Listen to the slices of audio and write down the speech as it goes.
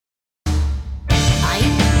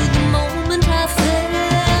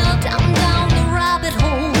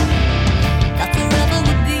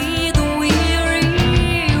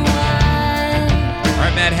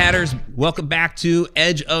Hatters, welcome back to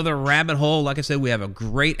Edge of the Rabbit Hole. Like I said, we have a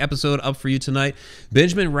great episode up for you tonight.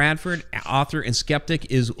 Benjamin Radford, author and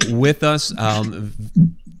skeptic, is with us.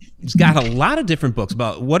 He's got a lot of different books.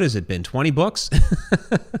 About, what has it been, 20 books?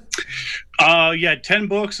 Yeah, 10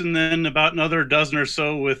 books, and then about another dozen or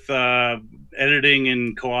so with editing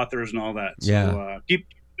and co-authors and all that. So Yeah. Keep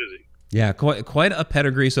busy. Yeah, quite a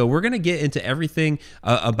pedigree. So we're going to get into everything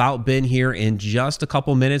about Ben here in just a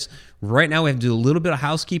couple minutes. Right now, we have to do a little bit of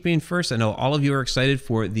housekeeping first. I know all of you are excited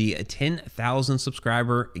for the 10,000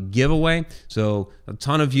 subscriber giveaway. So a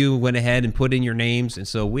ton of you went ahead and put in your names, and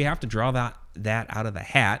so we have to draw that out of the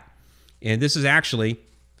hat. And this is actually,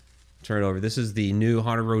 turn it over, this is the new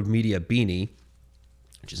Haunted Road Media beanie,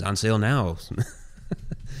 which is on sale now.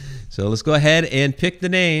 So let's go ahead and pick the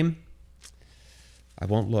name. I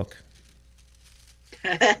won't look.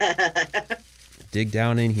 Dig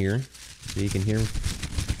down in here so you can hear.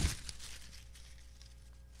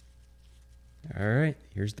 All right,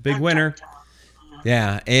 here's the big winner.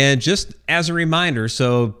 Yeah, and just as a reminder,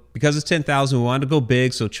 so because it's 10,000, we wanted to go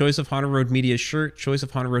big. So choice of Haunted Road Media shirt, choice of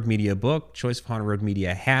Haunted Road Media book, choice of Haunted Road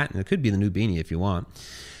Media hat, and it could be the new beanie if you want.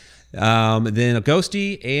 Then a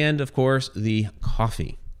ghostie, and of course the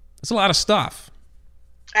coffee. That's a lot of stuff.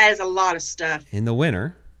 That is a lot of stuff. And the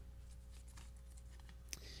winner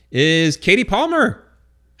is Katie Palmer.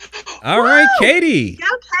 All Whoa! Right, Katie. Go,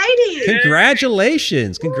 Katie.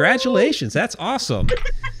 Congratulations. Congratulations. That's awesome.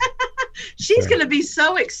 She's going to be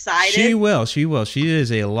so excited. She will. She will. She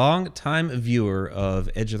is a long-time viewer of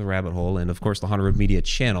Edge of the Rabbit Hole and, of course, the Haunted Road Media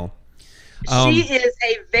channel. She is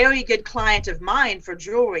a very good client of mine for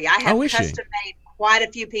jewelry. I have custom made quite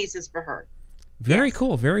a few pieces for her. Very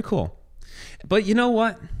cool. Very cool. But you know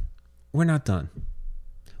what? We're not done.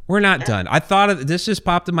 We're not done. I thought of this, just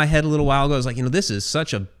popped in my head a little while ago. I was like, this is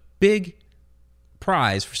such a big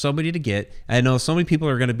prize for somebody to get. I know so many people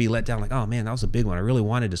are going to be let down, like, oh man, that was a big one. I really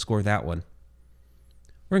wanted to score that one.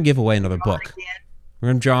 We're going to give away another book. We're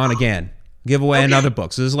going to draw on again. Give away another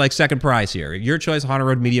book. So this is like second prize here. Your choice, Haunted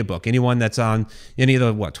Road Media book. Anyone that's on any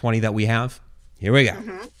of the, 20 that we have? Here we go.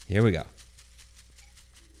 Here we go.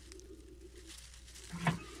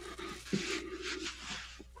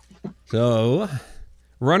 So,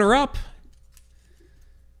 runner-up,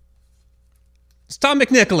 it's Tom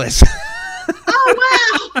McNicholas.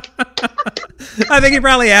 Oh, wow. I think he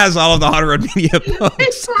probably has all of the Haunted Road Media books.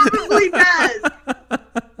 He probably does.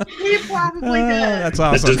 He probably does. That's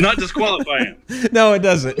awesome. That does not disqualify him. No, it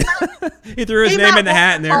doesn't. He threw his name in the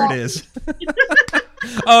hat, and there it is.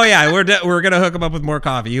 Oh, yeah, we're going to hook him up with more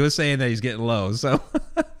coffee. He was saying that he's getting low, so...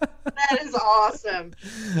 That is awesome.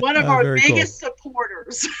 One of our biggest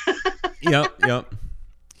supporters. Yep.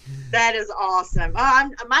 That is awesome.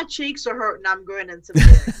 My cheeks are hurting. I'm grinning some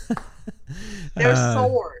more. They're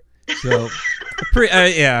sore. So,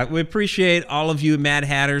 yeah, we appreciate all of you Mad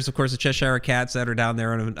Hatters, of course, the Cheshire Cats that are down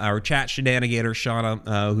there, and our chat shenanigator,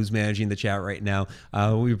 Shauna, who's managing the chat right now.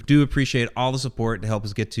 We do appreciate all the support to help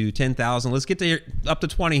us get to 10,000. Let's get to up to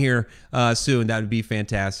 20 here soon. That would be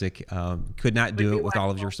fantastic. Could not do it with all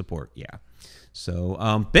of your support. Yeah.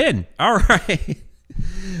 So, Ben, all right.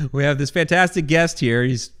 We have this fantastic guest here.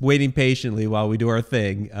 He's waiting patiently while we do our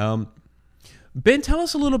thing. Ben, tell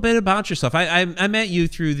us a little bit about yourself. I met you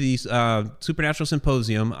through the Supernatural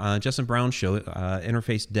Symposium, Justin Brown's show,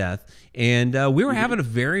 Interface Death, and we were having a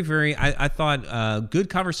very, very, I thought, good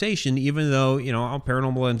conversation, even though, I'm a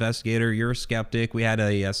paranormal investigator, you're a skeptic. We had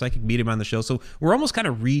a psychic medium on the show, so we're almost kind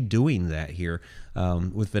of redoing that here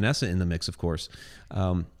with Vanessa in the mix, of course.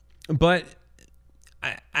 But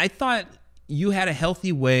I thought you had a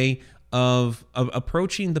healthy way of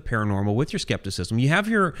approaching the paranormal with your skepticism. You have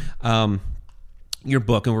your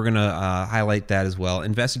book, and we're going to highlight that as well,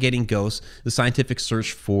 Investigating Ghosts, the Scientific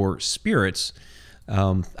Search for Spirits.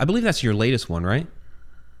 I believe that's your latest one, right?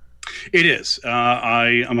 It is.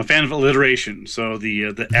 I'm a fan of alliteration, so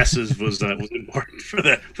the S's was important for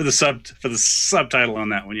the subtitle on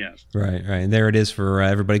that one. Yes. Right. And there it is for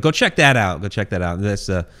everybody. Go check that out. That's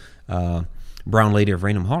Brown Lady of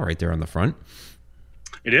Raynham Hall right there on the front.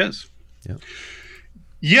 It is. Yeah.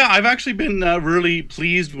 Yeah, I've actually been really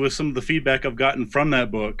pleased with some of the feedback I've gotten from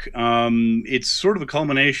that book. It's sort of a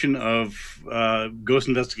culmination of ghost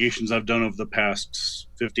investigations I've done over the past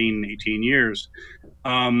 15, 18 years.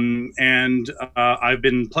 And I've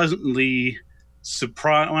been pleasantly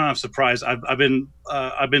surprised. Well, not surprised. I've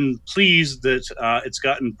been pleased that it's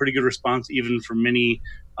gotten pretty good response, even from many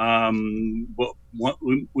what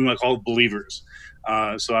we might call believers.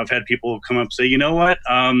 So I've had people come up and say, you know what?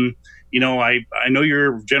 I know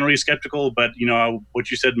you're generally skeptical, but what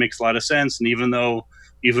you said makes a lot of sense. And even though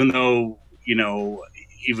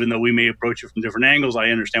even though we may approach it from different angles, I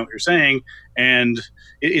understand what you're saying. And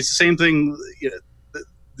it's the same thing.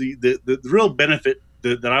 The real benefit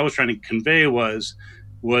that I was trying to convey was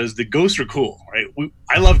the ghosts are cool, right?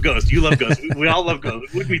 I love ghosts. You love ghosts. We all love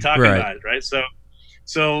ghosts. We wouldn't be talking about it, right?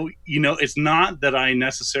 So it's not that I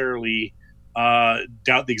necessarily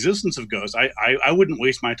doubt the existence of ghosts. I wouldn't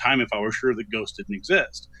waste my time if I were sure that ghosts didn't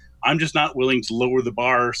exist. I'm just not willing to lower the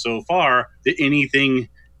bar so far that anything,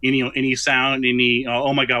 any sound,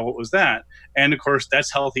 oh my God, what was that? And of course,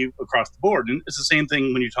 that's healthy across the board. And it's the same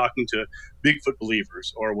thing when you're talking to Bigfoot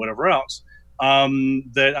believers or whatever else.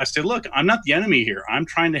 That I say, look, I'm not the enemy here. I'm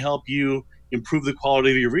trying to help you improve the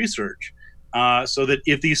quality of your research, so that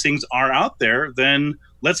if these things are out there, then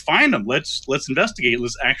let's find them. Let's investigate.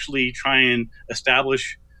 Let's actually try and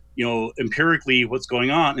establish, empirically what's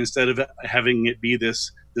going on, instead of having it be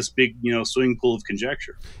this big, swimming pool of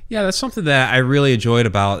conjecture. Yeah, that's something that I really enjoyed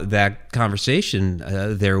about that conversation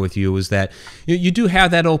there with you, was that you do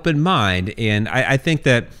have that open mind. And I think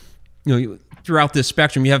that, throughout this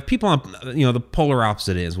spectrum, you have people on, the polar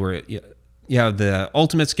opposite is where you have the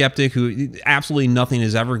ultimate skeptic who absolutely nothing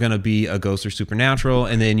is ever going to be a ghost or supernatural.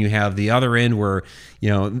 And then you have the other end where,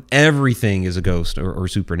 everything is a ghost or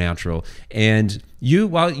supernatural. And you,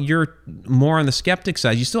 while you're more on the skeptic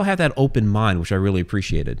side, you still have that open mind, which I really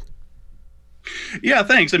appreciated. Yeah,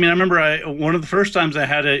 thanks. I mean, I remember one of the first times I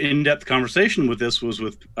had an in-depth conversation with this was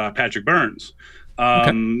with Patrick Burns,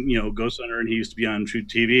 ghost hunter, and he used to be on Truth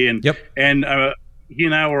TV. And he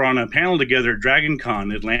and I were on a panel together at Dragon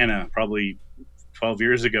Con Atlanta, probably 12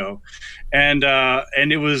 years ago. And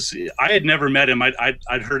it was, I had never met him.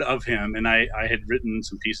 I'd heard of him, and I had written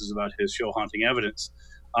some pieces about his show Haunting Evidence.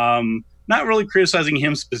 Not really criticizing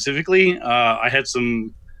him specifically. I had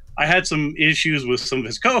some issues with some of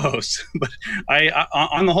his co-hosts, but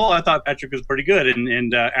on the whole, I thought Patrick was pretty good.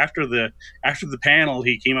 And after the panel,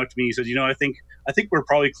 he came up to me. He said, I think we're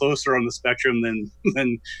probably closer on the spectrum than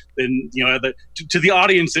to the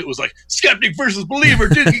audience. It was like skeptic versus believer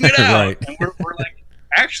duking it out. Right. And we're like,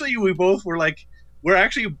 actually, we're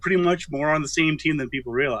actually pretty much more on the same team than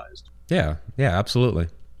people realized. Yeah, absolutely.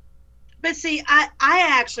 But see, I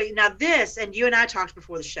actually, now this, and you and I talked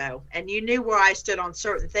before the show, and you knew where I stood on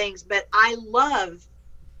certain things, but I love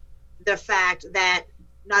the fact that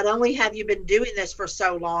not only have you been doing this for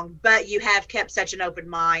so long, but you have kept such an open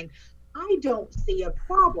mind. I don't see a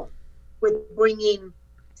problem with bringing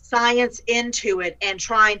science into it and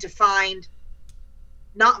trying to find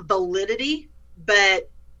not validity, but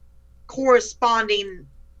corresponding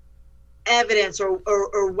evidence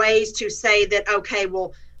or ways to say that, okay,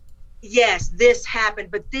 well, yes, this happened,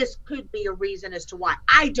 but this could be a reason as to why.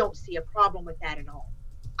 I don't see a problem with that at all.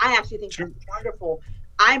 I actually think that's wonderful.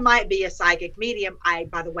 I might be a psychic medium.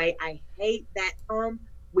 By the way, I hate that term.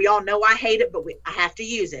 We all know I hate it, but I have to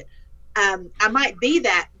use it. I might be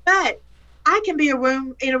that, but I can be in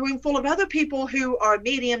a room full of other people who are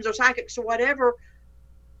mediums or psychics or whatever,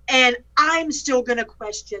 and I'm still going to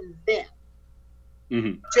question them.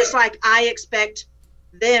 Mm-hmm. Just like I expect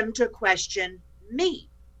them to question me.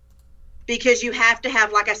 Because you have to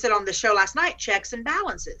have, like I said on the show last night, checks and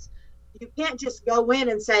balances. You can't just go in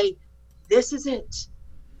and say, this is it.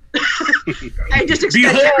 I just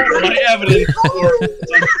expect my evidence.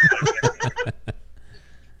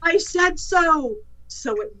 I said so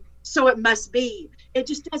it must be. It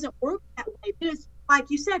just doesn't work that way. It's like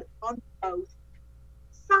you said, on both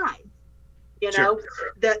sides. Sure.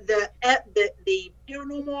 The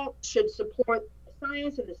paranormal should support the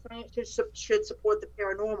science, and the science should support the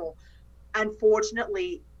paranormal.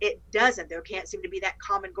 Unfortunately, it doesn't. There can't seem to be that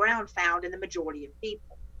common ground found in the majority of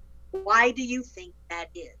people. Why do you think that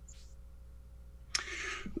is?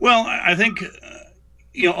 Well, I think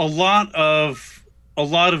a lot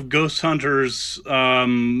of ghost hunters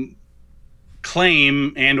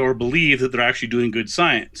claim and or believe that they're actually doing good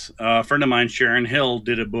science. A friend of mine, Sharon Hill,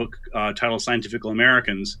 did a book titled Scientifical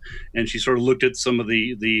Americans, and she sort of looked at some of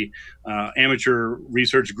the amateur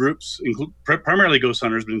research groups, primarily ghost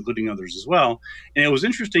hunters, but including others as well. And it was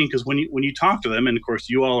interesting because when you talk to them, and of course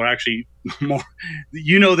you all are actually more,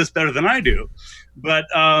 this better than I do, but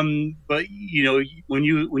when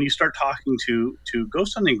you start talking to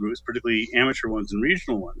ghost hunting groups, particularly amateur ones and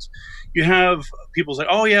regional ones, you have people say,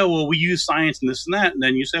 oh yeah, well, we use science and this and that, and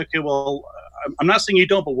then you say, okay, well, I'm not saying you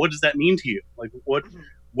don't, but what does that mean to you? Like, what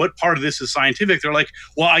part of this is scientific? They're like,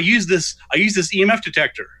 well, I use this EMF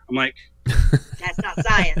detector. I'm like, that's not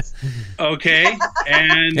science. Okay,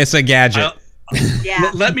 and it's a gadget.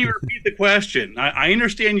 Let me repeat the question. I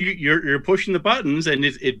understand you're pushing the buttons and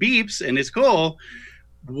it beeps and it's cool.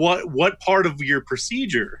 what part of your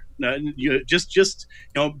procedure,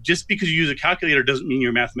 just because you use a calculator doesn't mean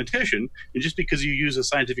you're a mathematician, and just because you use a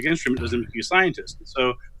scientific instrument doesn't make you a scientist.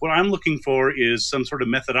 So what I'm looking for is some sort of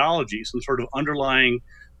methodology, some sort of underlying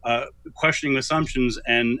questioning assumptions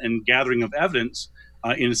and gathering of evidence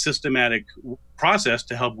in a systematic process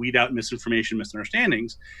to help weed out misinformation,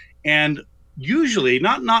 misunderstandings. And usually,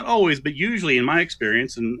 not always, but usually in my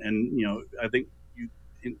experience, and I think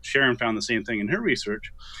Sharon found the same thing in her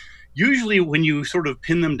research. Usually when you sort of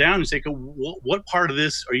pin them down and say, what part of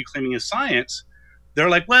this are you claiming is science? They're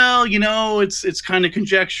like, well, it's kind of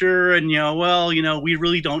conjecture, and we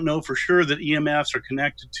really don't know for sure that EMFs are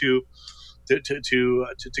connected to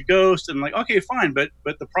ghosts. And like, okay, fine, but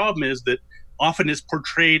the problem is that often it's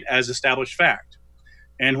portrayed as established fact.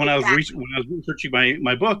 And when I was researching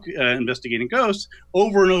my book, Investigating Ghosts,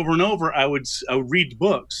 over and over and over, I would read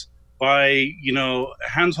books by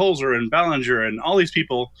Hans Holzer and Ballinger and all these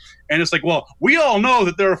people, and it's like, well, we all know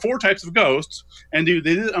that there are 4 types of ghosts, and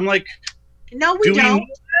I'm like, no, we don't.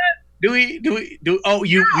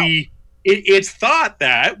 It's thought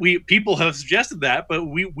that people have suggested that, but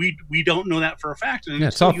we don't know that for a fact. And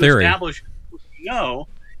it's all theory. Establish what we know.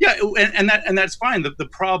 Yeah, and that's fine. The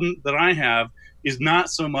problem that I have is not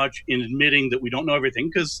so much in admitting that we don't know everything,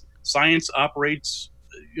 because science operates.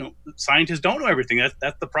 Scientists don't know everything.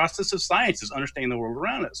 That's the process of science, is understanding the world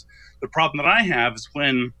around us. The problem that I have is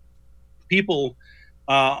when people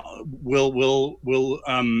will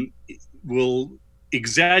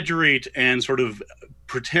exaggerate and sort of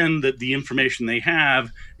pretend that the information they have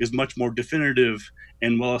is much more definitive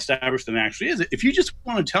and well established than it actually is. If you just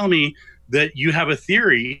want to tell me that you have a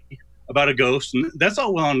theory about a ghost, and that's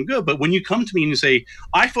all well and good, but when you come to me and you say,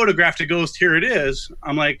 I photographed a ghost, here it is,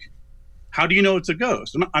 I'm like, how do you know it's a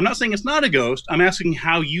ghost? I'm not saying it's not a ghost. I'm asking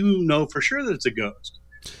how you know for sure that it's a ghost.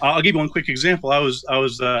 I'll give you one quick example. I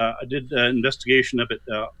did an investigation up at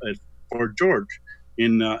Fort George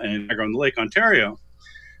in Niagara-on-the-Lake, Ontario,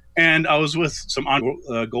 and I was with some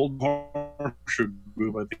Golden Horseshoe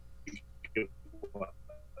group, I think it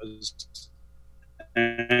was,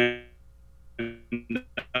 and I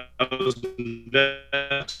was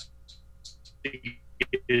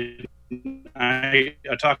investigating. I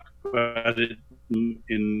talk about it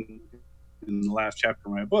in the last chapter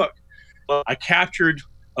of my book. But I captured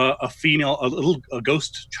a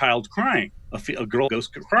ghost child crying, a girl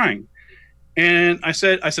ghost crying, and I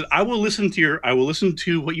said, I will listen to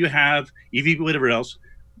what you have, EVP, whatever else.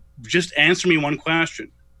 Just answer me one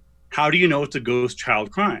question: how do you know it's a ghost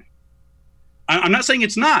child crying? I'm not saying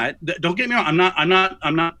it's not. Don't get me wrong. I'm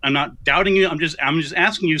not doubting you. I'm just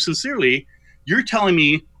asking you sincerely. You're telling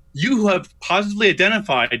me you have positively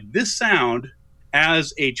identified this sound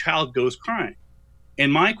as a child ghost crying.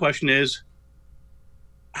 And my question is,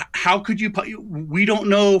 how could you, we don't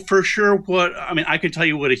know for sure I can tell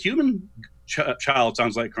you what a human child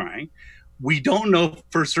sounds like crying. We don't know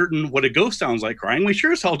for certain what a ghost sounds like crying. We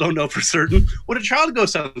sure as hell don't know for certain what a child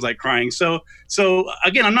ghost sounds like crying. So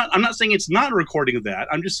again, I'm not saying it's not a recording of that.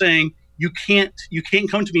 I'm just saying you can't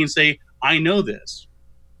come to me and say, I know this.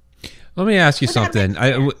 Let me ask you something.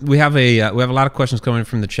 We have a lot of questions coming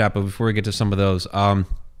from the chat, but before we get to some of those, I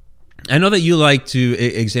know that you like to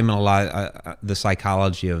examine a lot the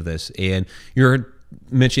psychology of this, and you're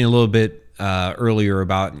mentioning a little bit earlier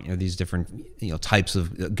about these different types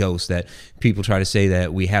of ghosts that people try to say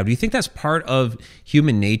that we have. Do you think that's part of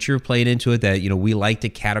human nature playing into it, that we like to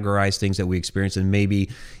categorize things that we experience, and maybe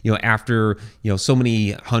after so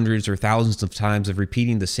many hundreds or thousands of times of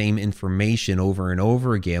repeating the same information over and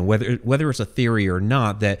over again, whether it's a theory or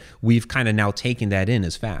not, that we've kind of now taken that in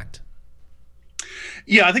as fact?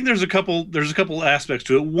 Yeah, I think there's a couple aspects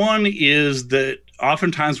to it. One is that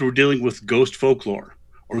oftentimes we're dealing with ghost folklore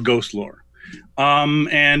or ghost lore.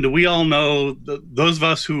 And we all know, those of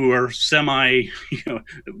us who are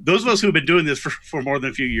those of us who have been doing this for more than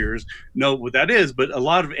a few years know what that is. But a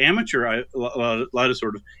lot of a lot of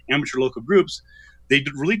sort of amateur local groups, they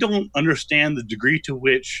really don't understand the degree to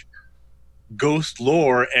which ghost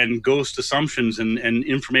lore and ghost assumptions and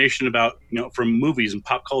information about, from movies and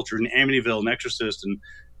pop culture and Amityville and Exorcist and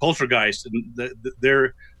Poltergeist, and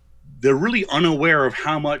they're really unaware of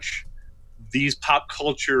how much these pop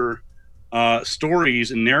culture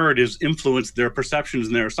stories and narratives influence their perceptions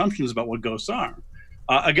and their assumptions about what ghosts are.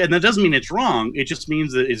 Again, that doesn't mean it's wrong. It just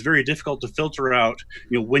means that it's very difficult to filter out,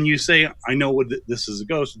 when you say, I know what this is a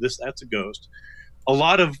ghost, that's a ghost. A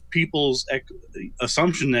lot of people's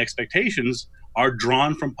assumptions and expectations are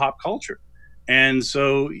drawn from pop culture. And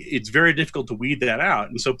so it's very difficult to weed that out.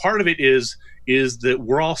 And so part of it is that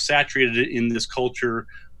we're all saturated in this culture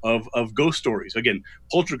of ghost stories. Again,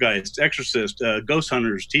 Poltergeist, Exorcist, Ghost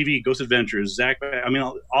Hunters, TV, Ghost Adventures, Zach. I mean,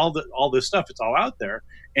 all this stuff. It's all out there,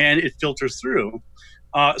 and it filters through.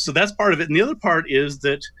 So that's part of it. And the other part is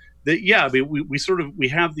that yeah, we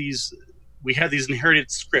have these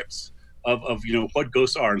inherited scripts of what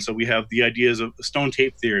ghosts are, and so we have the ideas of the stone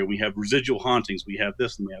tape theory. We have residual hauntings. We have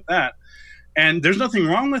this and we have that. And there's nothing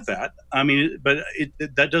wrong with that. I mean, but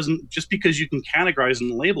that doesn't, just because you can categorize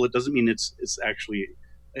and label it doesn't mean it's actually,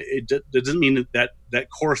 it doesn't mean that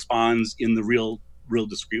corresponds in the real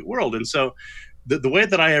discrete world. And so the way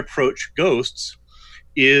that I approach ghosts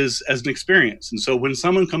is as an experience. And so when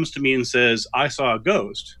someone comes to me and says, I saw a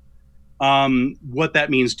ghost, what that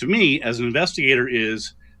means to me as an investigator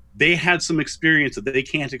is they had some experience that they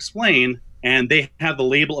can't explain, and they have the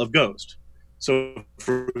label of ghost. So,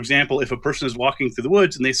 for example, if a person is walking through the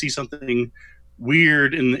woods and they see something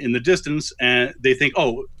weird in the distance, and they think,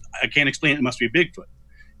 "Oh, I can't explain it; it must be a Bigfoot."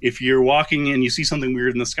 If you're walking and you see something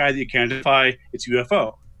weird in the sky that you can't identify, it's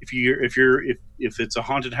UFO. If it's a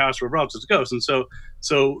haunted house or whatever else, it's a ghost. And so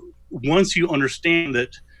once you understand that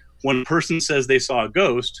when a person says they saw a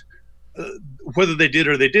ghost, whether they did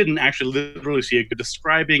or they didn't actually literally see it,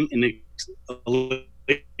 describing a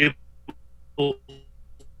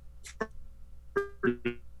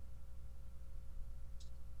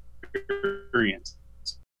experience.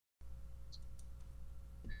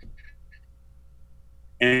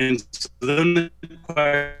 And so then the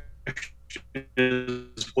question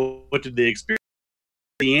is, what did they experience?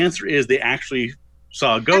 The answer is they actually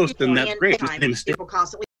saw a ghost, and that's great. People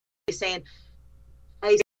constantly saying,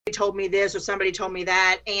 hey, somebody told me this or somebody told me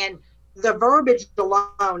that, and the verbiage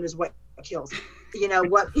alone is what kills.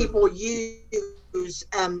 What people use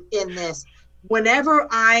in this. Whenever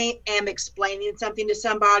I am explaining something to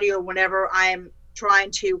somebody, or whenever I am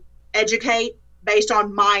trying to educate based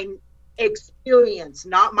on my experience,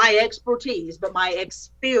 not my expertise, but my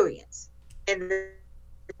experience in the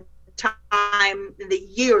time, the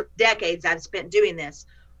years, decades I've spent doing this,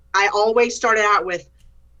 I always started out with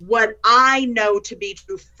what I know to be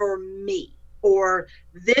true for me, or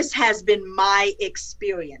this has been my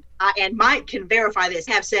experience. And Mike can verify this,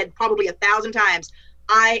 have said probably 1,000 times,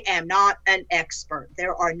 I am not an expert.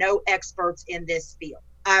 There are no experts in this field.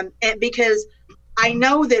 And because I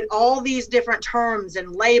know that all these different terms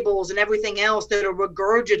and labels and everything else that are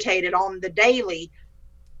regurgitated on the daily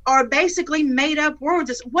are basically made up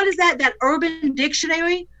words. What is that Urban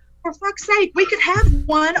Dictionary? For fuck's sake, we could have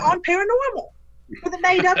one on paranormal with a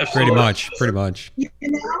made up pretty much. Yeah.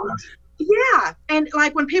 And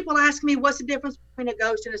like when people ask me, what's the difference between a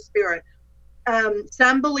ghost and a spirit?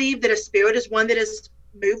 Some believe that a spirit is one that has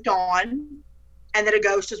moved on, and that a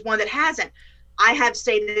ghost is one that hasn't. I have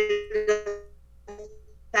stated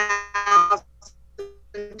 1,000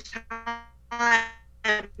 times,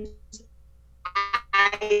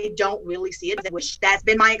 I don't really see it, which that's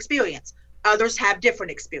been my experience. Others have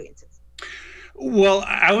different experiences. Well,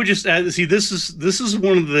 I would just add, see, this is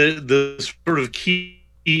one of the sort of key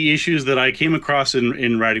issues that I came across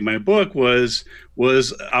in writing my book was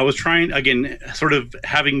I was trying, again, sort of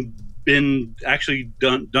having been actually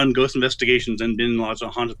done ghost investigations and been in lots of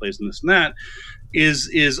haunted places and this and that, is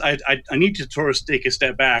I need to sort of take a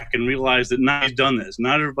step back and realize that not everybody's done this.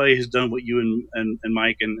 Not everybody has done what you and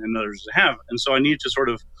Mike and others have. And so I need to sort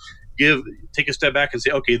of take a step back and say,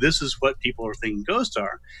 okay, this is what people are thinking ghosts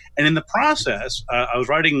are. And in the process, I was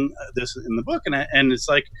writing this in the book, and it's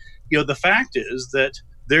like, the fact is that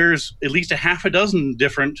there's at least a half a dozen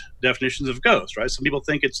different definitions of ghost, right? Some people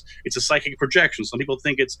think it's a psychic projection. Some people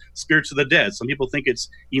think it's spirits of the dead. Some people think it's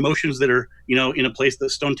emotions that are, in a place,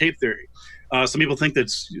 that's stone tape theory. Some people think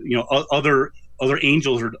that's, other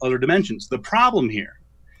angels or other dimensions. The problem here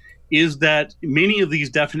is that many of these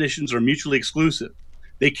definitions are mutually exclusive.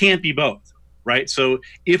 They can't be both, right? So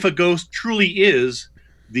if a ghost truly is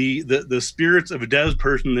the spirits of a dead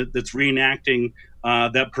person that's reenacting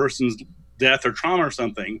that person's death or trauma or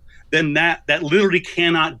something, then that literally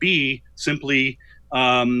cannot be simply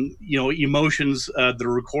emotions that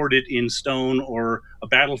are recorded in stone or a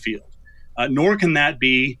battlefield, nor can that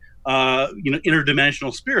be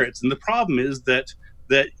interdimensional spirits. And the problem is that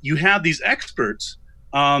you have these experts,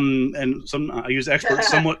 and I use experts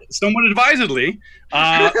somewhat advisedly,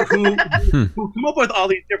 who come up with all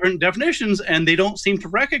these different definitions, and they don't seem to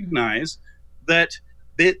recognize that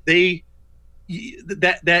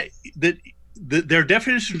their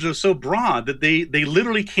definitions are so broad that they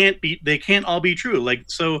literally can't all be true. Like,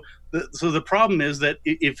 so the problem is that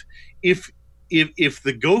if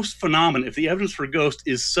the ghost phenomenon, if the evidence for ghost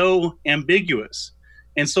is so ambiguous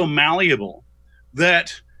and so malleable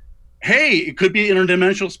that hey, it could be an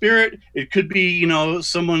interdimensional spirit. It could be, you know,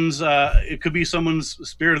 someone's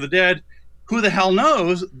spirit of the dead. Who the hell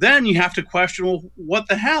knows? Then you have to question, well, what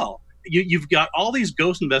the hell? You've got all these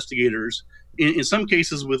ghost investigators, in some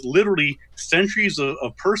cases with literally centuries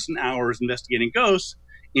of person hours investigating ghosts.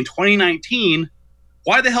 In 2019,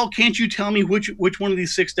 why the hell can't you tell me which one of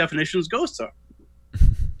these 6 definitions ghosts are?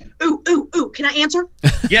 Ooh, can I answer?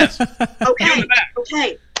 Yes.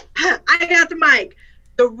 Okay. I got the mic.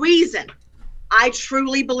 The reason I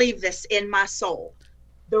truly believe this in my soul,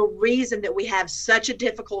 the reason that we have such a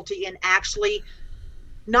difficulty in actually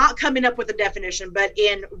not coming up with a definition, but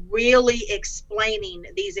in really explaining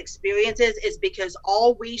these experiences, is because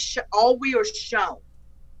all we are shown,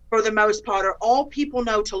 for the most part, or all people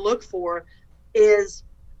know to look for, is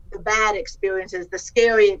the bad experiences, the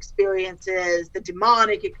scary experiences, the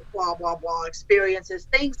demonic blah blah blah experiences,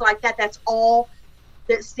 things like that. That's all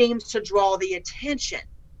that seems to draw the attention.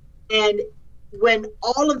 And when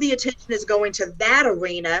all of the attention is going to that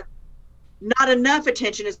arena, not enough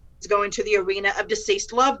attention is going to the arena of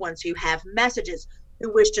deceased loved ones who have messages,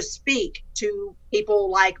 who wish to speak to people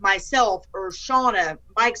like myself or Shauna,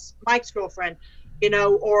 Mike's girlfriend, you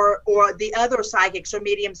know, or the other psychics or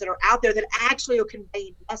mediums that are out there that actually are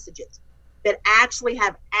conveying messages, that actually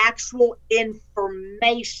have actual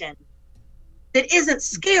information that isn't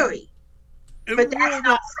scary. But that's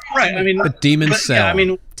not right. I mean, but demon cell. Yeah, I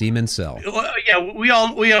mean, demon cell. Yeah, we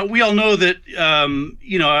all know that.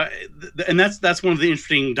 You know, and that's one of the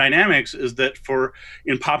interesting dynamics, is that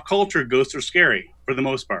in pop culture, ghosts are scary for the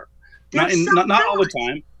most part. Not all the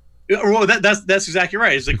time. Well, that's exactly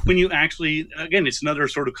right. It's like when you actually, again, it's another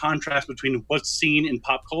sort of contrast between what's seen in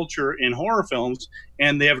pop culture in horror films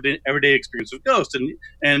and the everyday experience of ghosts.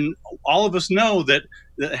 And all of us know that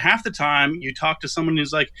half the time you talk to someone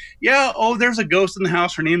who's like, yeah, oh, there's a ghost in the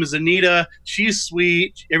house. Her name is Anita. She's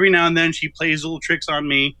sweet. Every now and then she plays little tricks on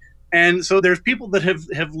me. And so there's people that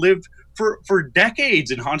have lived for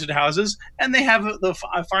decades in haunted houses, and they have a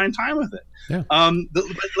fine time with it. Yeah.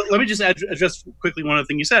 Let me just address quickly one other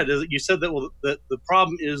thing you said. You said that the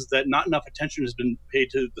problem is that not enough attention has been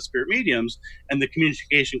paid to the spirit mediums and the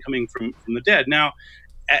communication coming from the dead. Now,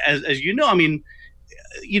 as you know, I mean,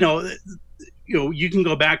 you know, you can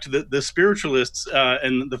go back to the spiritualists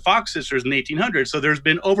and the Fox sisters in the 1800s. So there's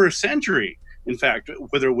been over a century, in fact,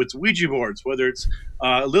 whether it's Ouija boards, whether it's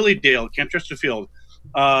Lilydale, Camp Chesterfield,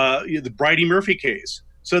 the Bridie Murphy case.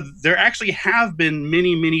 So there actually have been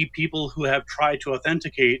many people who have tried to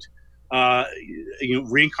authenticate,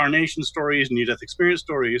 reincarnation stories, near-death experience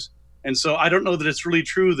stories. And so I don't know that it's really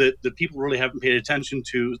true that people really haven't paid attention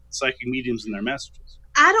to psychic mediums and their messages.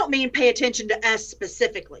 I don't mean pay attention to us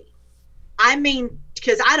specifically. I mean,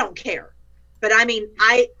 because I don't care. But I mean,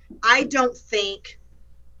 I don't think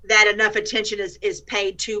that enough attention is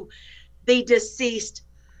paid to the deceased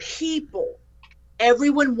people.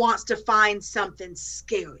 Everyone wants to find something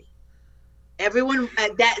scary. Everyone,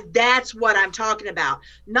 that's what I'm talking about.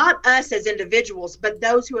 Not us as individuals, but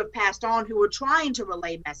those who have passed on, who are trying to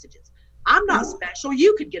relay messages. I'm not special.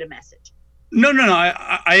 You could get a message. No.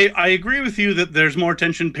 I agree with you that there's more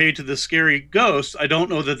attention paid to the scary ghosts. I don't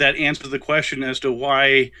know that answers the question as to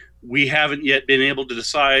why we haven't yet been able to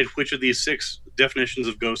decide which of these 6 definitions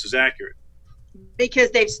of ghost is accurate.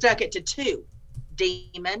 Because they've stuck it to 2: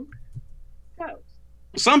 demon, ghost.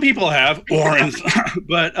 Some people have, Warren,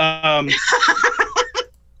 but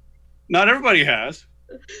not everybody has.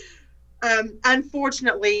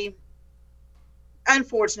 Unfortunately,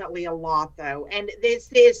 a lot though, and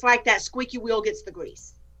it's like that squeaky wheel gets the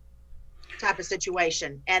grease type of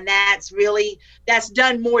situation, and that's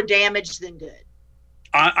done more damage than good.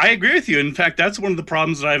 I agree with you. In fact, that's one of the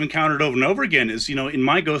problems that I've encountered over and over again is, in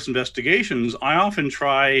my ghost investigations, I often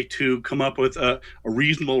try to come up with a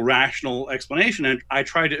reasonable, rational explanation. And I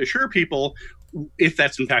try to assure people, if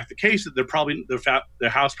that's in fact the case, that their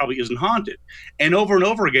house probably isn't haunted. And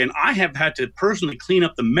over again, I have had to personally clean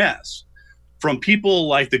up the mess from people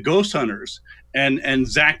like the ghost hunters and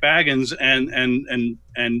Zach Baggins and the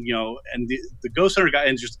ghost hunter guy,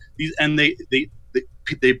 and just these, and they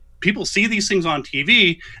people see these things on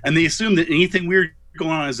TV and they assume that anything weird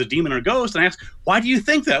going on is a demon or ghost, and I ask, why do you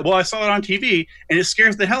think that? Well, I saw it on TV, and it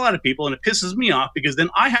scares the hell out of people, and it pisses me off, because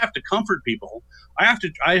then I have to comfort people. I have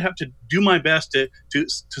to do my best to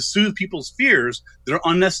soothe people's fears that are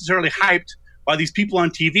unnecessarily hyped by these people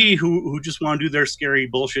on TV who just want to do their scary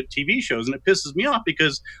bullshit TV shows, and it pisses me off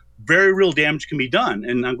because very real damage can be done.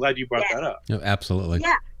 And I'm glad you brought that up. No, absolutely.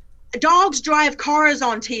 Yeah. Dogs drive cars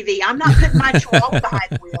on TV. I'm not putting my chihuahua behind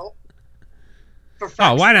the wheel. For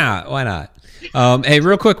fuck's Oh, why not? Why not? Hey,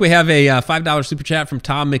 real quick, we have a $5 super chat from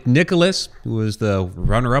Tom McNicholas, who was the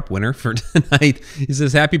runner-up winner for tonight. He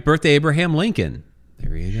says, "Happy birthday, Abraham Lincoln."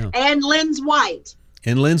 There you go. And Lynn's White.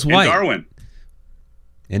 And Lynn's White. And Darwin.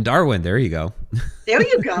 And Darwin. There you go. There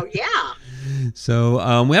you go. Yeah.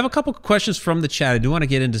 So we have a couple questions from the chat. I do want to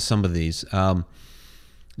get into some of these.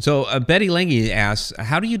 So Betty Lange asks,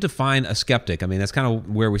 how do you define a skeptic? I mean, that's kind of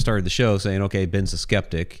where we started the show, saying, okay, Ben's a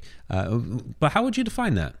skeptic. But how would you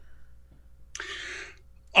define that?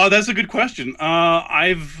 Oh, that's a good question.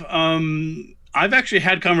 I've actually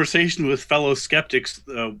had conversation with fellow skeptics,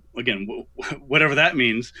 again, whatever that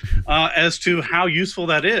means, as to how useful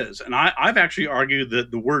that is. And I've actually argued that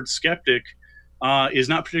the word skeptic is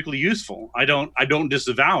not particularly useful. I don't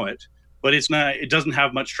disavow it, but it's not. It doesn't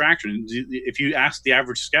have much traction. If you ask the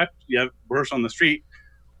average person on the street,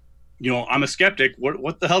 I'm a skeptic.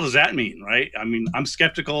 What the hell does that mean, right? I mean, I'm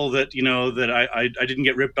skeptical that that I didn't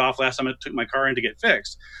get ripped off last time I took my car in to get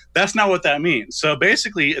fixed. That's not what that means. So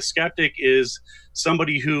basically, a skeptic is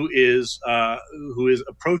somebody who is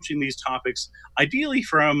approaching these topics ideally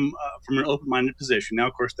from an open-minded position. Now,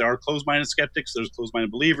 of course, there are closed-minded skeptics. There's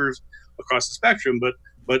closed-minded believers across the spectrum. But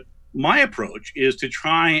my approach is to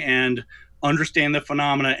try and understand the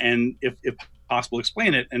phenomena and, if possible,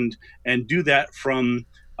 explain it and do that from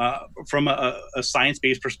a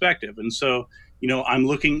science-based perspective. And so, I'm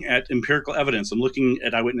looking at empirical evidence. I'm looking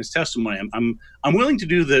at eyewitness testimony. I'm willing to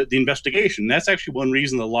do the investigation. That's actually one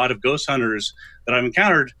reason a lot of ghost hunters that I've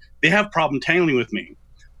encountered, they have problem tangling with me.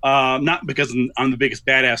 Not because I'm the biggest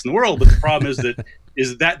badass in the world, but the problem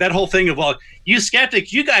is that whole thing of, well, you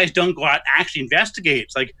skeptics, you guys don't go out and actually investigate.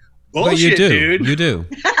 It's like, bullshit, but you do. Dude. You do.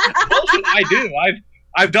 Bullshit, I do.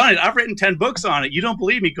 I've done it. I've written 10 books on it. You don't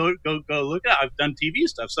believe me? Go look at it. I've done TV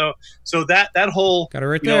stuff. So that whole got it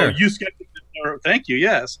right there. You skeptics. Thank you.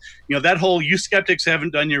 Yes. That whole you skeptics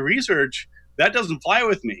haven't done your research. That doesn't fly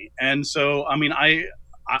with me. And so, I mean,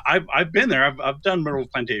 I've been there. I've done Myrtle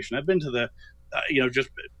Plantation. I've been to the, just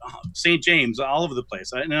St. James, all over the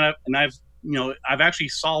place. I've actually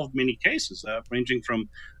solved many cases, ranging from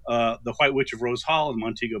the White Witch of Rose Hall in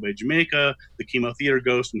Montego Bay, Jamaica, the Chemo Theater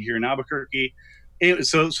ghost here in Albuquerque.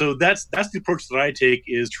 So that's the approach that I take,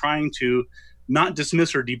 is trying to not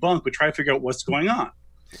dismiss or debunk, but try to figure out what's going on.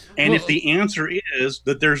 And if the answer is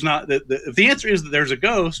that there's not, if the answer is that there's a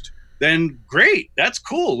ghost, then great, that's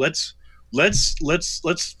cool. Let's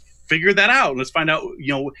figure that out. Let's find out,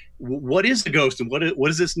 what is the ghost and what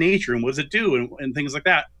is its nature and what does it do and things like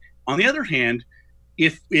that. On the other hand,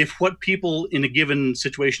 if what people in a given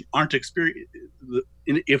situation aren't experiencing,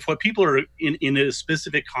 if what people are in a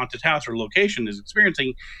specific haunted house or location is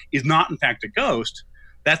experiencing is not in fact a ghost,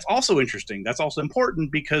 that's also interesting. That's also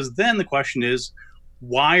important, because then the question is,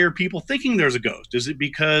 why are people thinking there's a ghost? Is it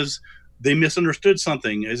because they misunderstood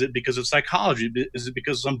something? Is it because of psychology? Is it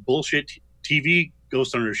because of some bullshit TV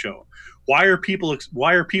ghost hunter show? Why are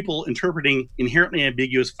people interpreting inherently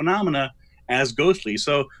ambiguous phenomena as ghostly?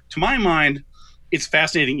 So to my mind, it's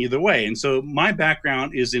fascinating either way. And so my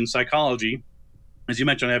background is in psychology. As you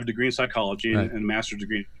mentioned, I have a degree in psychology and a master's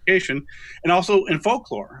degree in education, and also in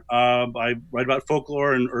folklore. I write about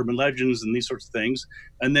folklore and urban legends and these sorts of things,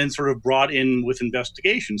 and then sort of brought in with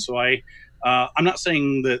investigation. So I'm not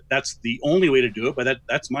saying that that's the only way to do it, but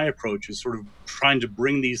that's my approach, is sort of trying to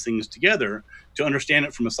bring these things together to understand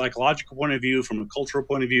it from a psychological point of view, from a cultural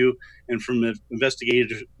point of view, and from an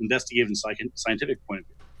investigative and scientific point of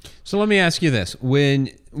view. So let me ask you this. When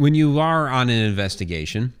you are on an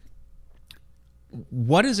investigation,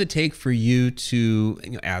 what does it take for you to,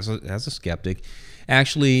 as a skeptic,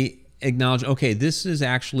 actually acknowledge, okay, this is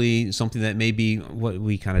actually something that may be what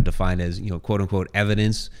we kind of define as, quote unquote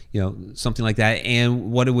evidence, something like that,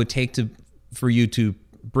 and what it would take for you to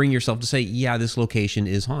bring yourself to say, yeah, this location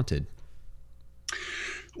is haunted?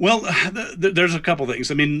 Well, there's a couple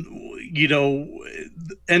things. I mean,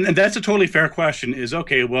 and that's a totally fair question, is,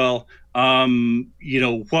 okay, well,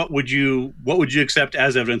 what would you accept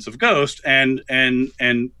as evidence of ghost? And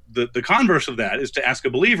the converse of that is to ask a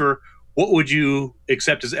believer, what would you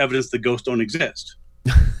accept as evidence that ghosts don't exist?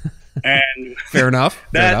 And fair enough.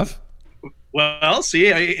 Well, see,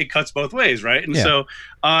 it cuts both ways, right? And so,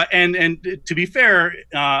 and to be fair,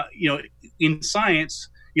 in science,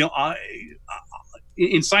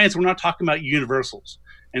 in science, we're not talking about universals.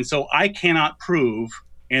 And so I cannot prove,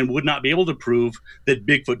 and would not be able to prove, that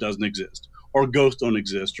Bigfoot doesn't exist, or ghosts don't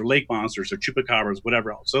exist, or lake monsters, or chupacabras,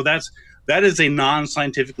 whatever else. So that is a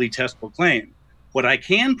non-scientifically testable claim. What I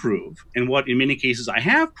can prove, and what in many cases I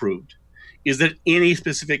have proved, is that in a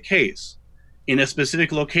specific case, in a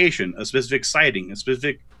specific location, a specific sighting, a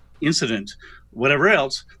specific incident, whatever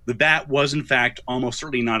else, that was in fact almost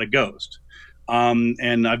certainly not a ghost.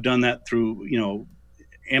 And I've done that through,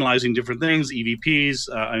 analyzing different things, EVPs.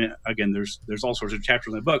 I mean, again, there's all sorts of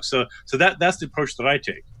chapters in the book. So that's the approach that I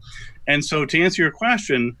take. And so to answer your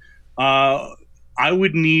question, I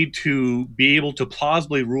would need to be able to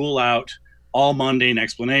plausibly rule out all mundane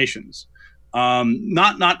explanations.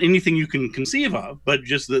 Not anything you can conceive of, but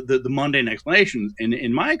just the mundane explanations. And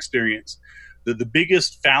in my experience, the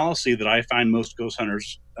biggest fallacy that I find most ghost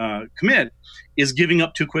hunters commit is giving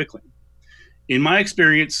up too quickly. In my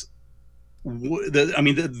experience,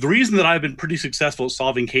 the reason that I've been pretty successful at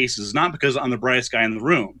solving cases is not because I'm the brightest guy in the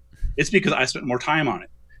room. It's because I spent more time on it.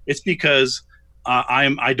 It's because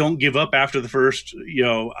I don't give up after the first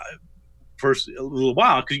little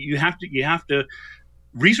while, because you have to.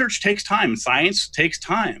 Research takes time. Science takes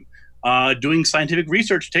time. Doing scientific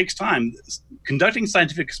research takes time. Conducting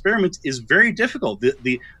scientific experiments is very difficult.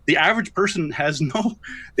 The average person has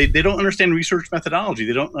they don't understand research methodology.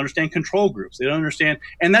 They don't understand control groups. They don't understand,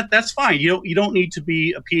 and that's fine. You don't need to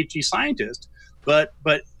be a PhD scientist. But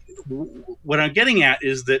what I'm getting at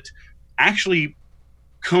is that actually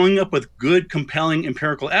coming up with good, compelling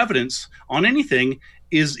empirical evidence on anything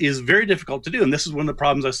is very difficult to do. And this is one of the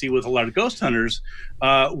problems I see with a lot of ghost hunters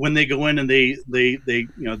when they go in and they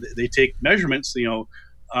take measurements, EMS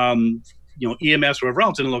or whatever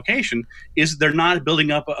else in a location, is they're not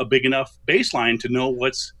building up a big enough baseline to know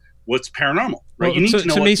what's paranormal, right? Well, you need to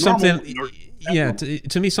know what's normal.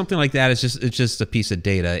 To me, something like that is just a piece of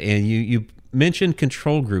data. And you mentioned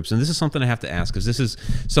control groups, and this is something I have to ask, because this is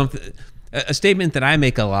something. A statement that I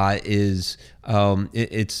make a lot is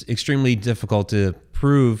it's extremely difficult to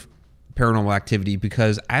prove paranormal activity,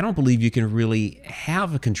 because I don't believe you can really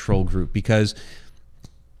have a control group, because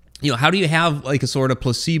how do you have like a sort of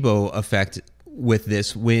placebo effect with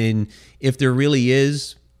this, when if there really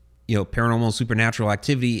is paranormal supernatural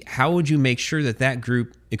activity, how would you make sure that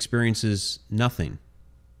group experiences nothing?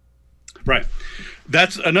 Right.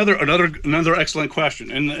 That's another excellent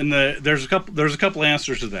question, and there's a couple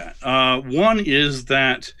answers to that. One is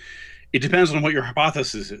that it depends on what your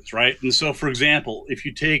hypothesis is, right? And so, for example, if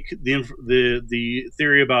you take the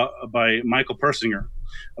theory by Michael Persinger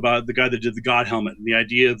about the guy that did the God helmet, and the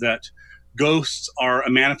idea that ghosts are a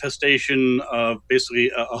manifestation of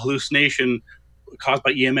basically a hallucination caused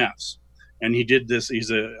by EMFs. And he did this.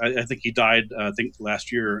 I think he died,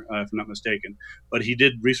 last year, if I'm not mistaken. But he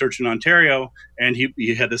did research in Ontario, and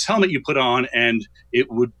he had this helmet you put on, and it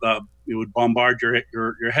would bombard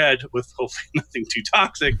your head with hopefully nothing too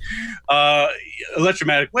toxic,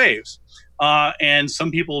 electromagnetic waves. And some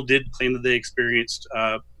people did claim that they experienced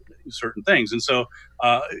certain things. And so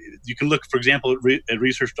you can look, for example, at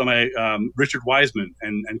research done by Richard Wiseman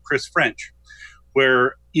and Chris French,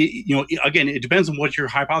 where again, it depends on what your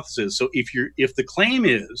hypothesis is. So if the claim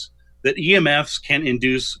is that EMFs can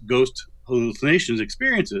induce ghost hallucinations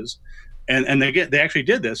experiences, and they actually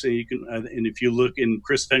did this, and and if you look in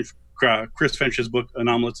Chris French's book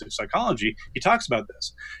Anomalistic Psychology, he talks about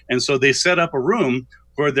this. And so they set up a room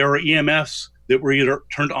where there were EMFs that were either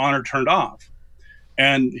turned on or turned off,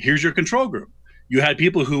 and here's your control group. You had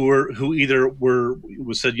people who either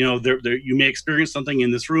said, you may experience something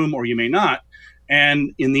in this room or you may not.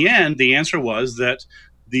 And in the end, the answer was that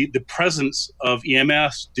the presence of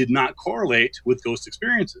EMS did not correlate with ghost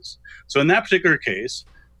experiences. So in that particular case,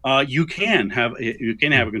 you can have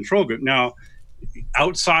a control group. Now,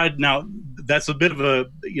 that's a bit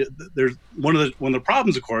of there's one of the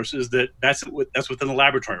problems, of course, is that that's within the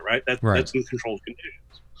laboratory, right? That's in controlled conditions.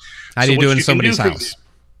 How do you do in somebody's house?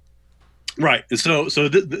 Right. And so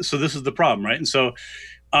this is the problem, right? And so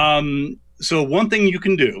so one thing you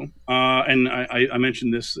can do, and I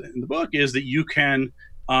mentioned this in the book, is that you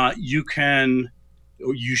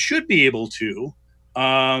should be able to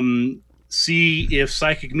see if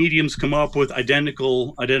psychic mediums come up with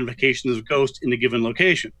identical identifications of ghosts in a given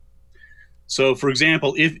location. So, for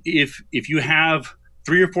example, if you have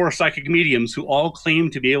 3 or 4 psychic mediums who all claim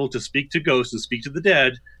to be able to speak to ghosts and speak to the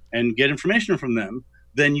dead and get information from them,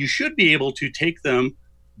 then you should be able to take them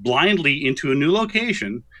blindly into a new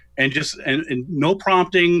location and no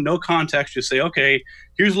prompting, no context, just say, okay,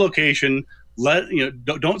 here's a location.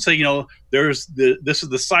 Don't say, this is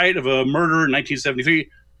the site of a murder in 1973.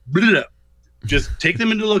 Blah, blah. Just take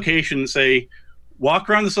them into a location and say, walk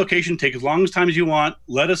around this location, take as long as time as you want.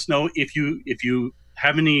 Let us know if you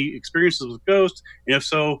have any experiences with ghosts, and if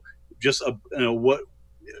so, just what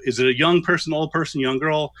is it? A young person, old person, young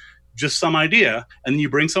girl? Just some idea, and then you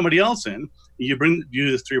bring somebody else in. You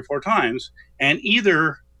do this 3 or 4 times, and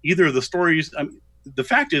either the stories. the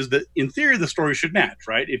fact is that in theory the story should match,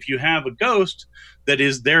 right? If you have a ghost that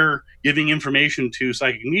is there giving information to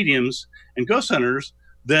psychic mediums and ghost hunters,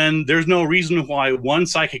 then there's no reason why one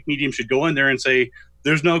psychic medium should go in there and say,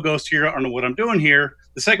 there's no ghost here, I don't know what I'm doing here.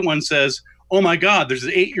 The second one says, oh my God, there's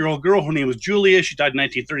an 8-year-old girl, her name was Julia, she died in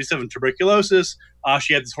 1937 tuberculosis,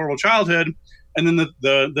 she had this horrible childhood. And then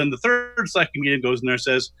the third psychic medium goes in there and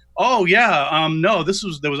says, oh yeah, no,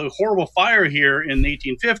 there was a horrible fire here in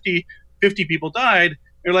 1850, 50 people died.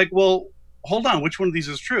 You're like, well, hold on, which one of these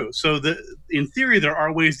is true? So in theory, there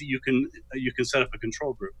are ways that you can set up a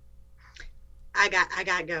control group. I got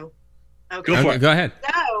to go. Okay. Go for it. Go ahead.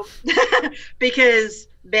 No, because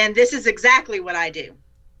Ben, this is exactly what I do.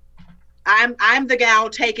 I'm the gal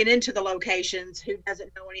taken into the locations who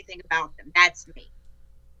doesn't know anything about them. That's me.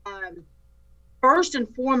 First and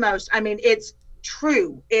foremost, I mean, it's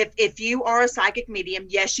true. If you are a psychic medium,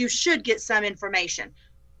 yes, you should get some information.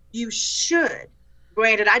 You should.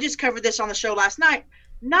 Granted, I just covered this on the show last night.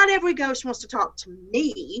 Not every ghost wants to talk to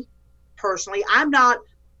me personally. I'm not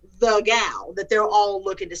the gal that they're all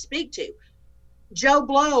looking to speak to. Joe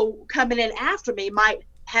Blow coming in after me might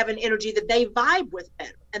have an energy that they vibe with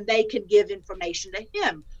better, and they can give information to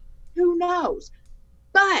him. Who knows?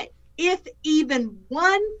 But if even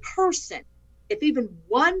one person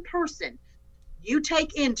you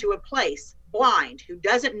take into a place blind who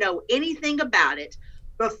doesn't know anything about it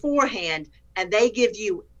beforehand, and they give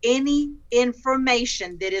you any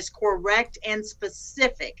information that is correct and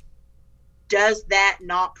specific, does that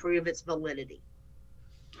not prove its validity?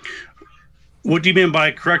 What do you mean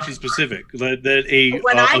by correct and specific? That a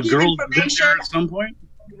girl lived there at some point?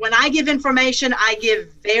 When I give information, I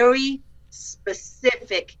give very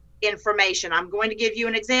specific information. I'm going to give you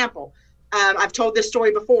an example. I've told this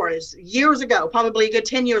story before. It's years ago, probably a good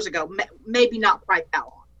 10 years ago, maybe not quite that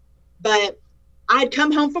long. But I'd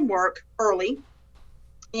come home from work early,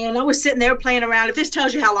 and I was sitting there playing around. If this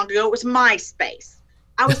tells you how long ago, it was MySpace.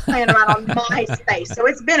 I was playing around on MySpace, so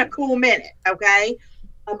it's been a cool minute, okay?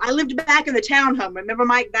 I lived back in the townhome. Remember,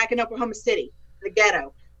 Mike, back in Oklahoma City, the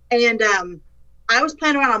ghetto. And I was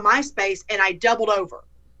playing around on MySpace, and I doubled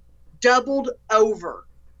over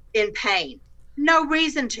in pain. No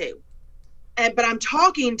reason to. But I'm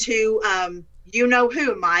talking to you know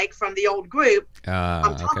who, Mike, from the old group.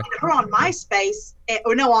 I'm talking to her on MySpace,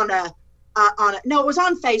 or no, no, it was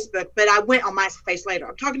on Facebook, but I went on MySpace later.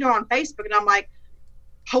 I'm talking to her on Facebook, and I'm like,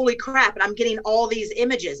 holy crap! And I'm getting all these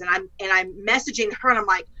images, and I'm messaging her, and I'm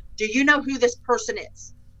like, do you know who this person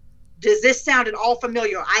is? Does this sound at all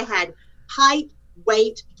familiar? I had height,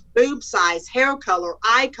 weight, boob size, hair color,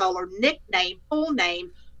 eye color, nickname, full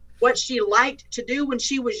name, what she liked to do when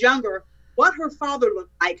she was younger, what her father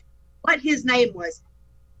looked like, what his name was,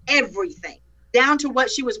 everything, down to what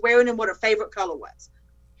she was wearing and what her favorite color was.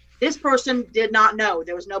 This person did not know.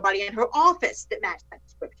 There was nobody in her office that matched that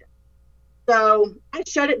description. So I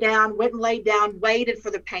shut it down, went and laid down, waited for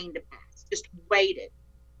the pain to pass, just waited.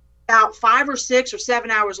 About 5 or 6 or 7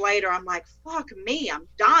 hours later, I'm like, fuck me, I'm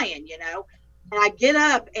dying, you know? And I get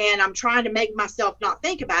up and I'm trying to make myself not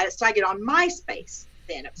think about it. So I get on MySpace.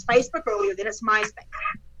 Then it was Facebook earlier, then it's MySpace.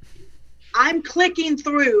 I'm clicking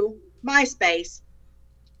through MySpace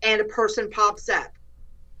and a person pops up.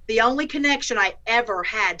 The only connection I ever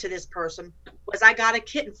had to this person was I got a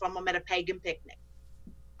kitten from them at a pagan picnic.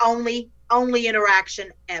 Only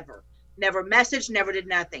interaction ever. Never messaged, never did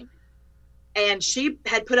nothing. And she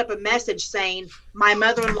had put up a message saying, my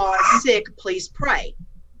mother-in-law is sick, please pray.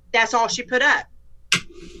 That's all she put up.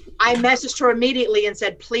 I messaged her immediately and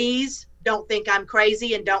said, please don't think I'm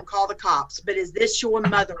crazy and don't call the cops, but is this your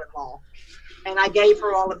mother-in-law? And I gave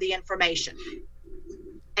her all of the information.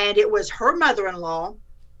 And it was her mother-in-law.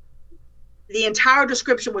 The entire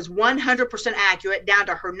description was 100% accurate, down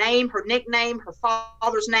to her name, her nickname, her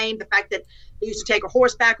father's name, the fact that they used to take her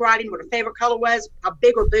horseback riding, what her favorite color was, how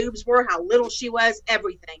big her boobs were, how little she was,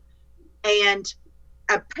 everything. And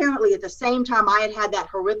apparently at the same time I had that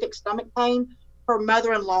horrific stomach pain, her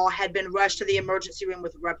mother-in-law had been rushed to the emergency room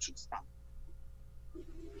with a ruptured stomach.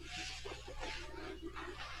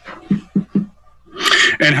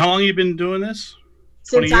 And how long have you been doing this?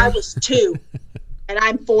 Since I was 2, and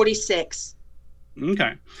I'm 46.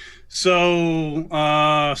 Okay. So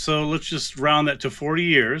let's just round that to 40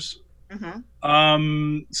 years.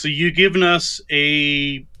 Mm-hmm. So you've given us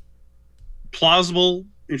a plausible,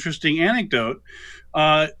 interesting anecdote.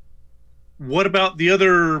 What about the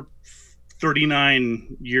other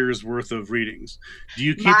 39 years worth of readings? Do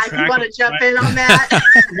you keep track? You want to jump in on that?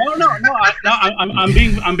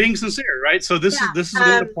 I'm being sincere, right? So this is one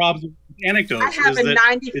of the problems with anecdotes. I have a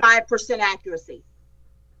 95% accuracy.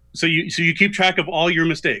 So you keep track of all your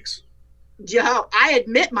mistakes. Joe, I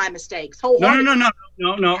admit my mistakes No, wholeheartedly.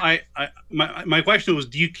 no. My question was,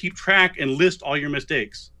 do you keep track and list all your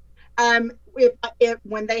mistakes? If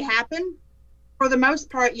when they happen, for the most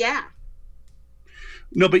part, yeah.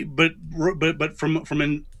 No, but from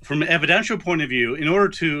an evidential point of view, in order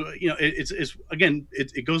to, it's again,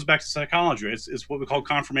 it goes back to psychology. It's what we call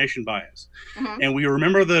confirmation bias, and we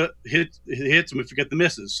remember the hits and we forget the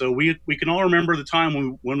misses. So we can all remember the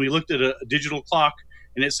time when we looked at a digital clock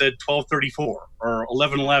and it said 12:34 or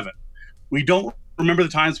 11:11. We don't remember the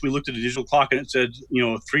times we looked at a digital clock and it said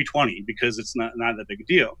 3:20, because it's not that big a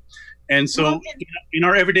deal. And so in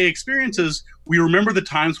our everyday experiences, we remember the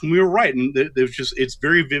times when we were right, and it's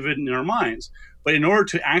very vivid in our minds. But in order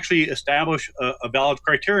to actually establish a valid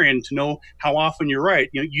criterion to know how often you're right,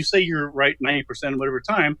 you say you're right 90% of whatever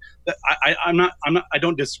time. That I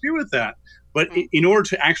don't disagree with that. But in order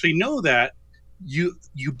to actually know that, you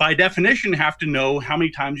by definition have to know how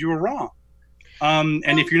many times you were wrong.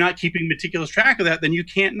 And if you're not keeping meticulous track of that, then you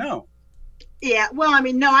can't know. Yeah, well, I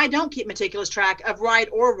mean, no, I don't keep meticulous track of right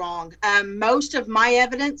or wrong. Most of my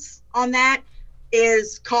evidence on that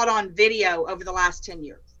is caught on video over the last 10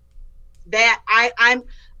 years. That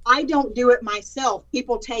I don't do it myself.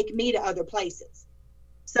 People take me to other places,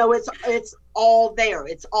 so it's all there.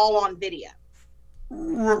 It's all on video.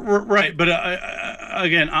 Right, but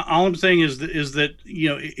again, all I'm saying is that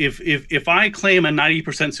if I claim a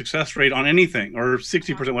 90% success rate on anything, or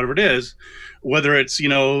 60%, whatever it is, whether it's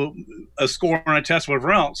a score on a test,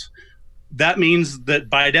 whatever else, that means that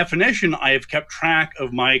by definition I have kept track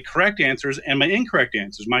of my correct answers and my incorrect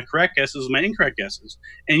answers, my correct guesses, my incorrect guesses.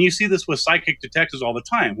 And you see this with psychic detectives all the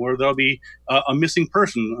time, where there'll be a missing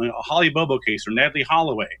person, a Holly Bobo case, or Natalie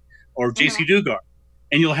Holloway, or J.C. Dugard.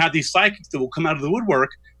 And you'll have these psychics that will come out of the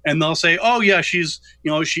woodwork, and they'll say, "Oh yeah, she's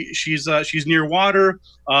near water.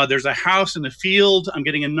 There's a house in the field. I'm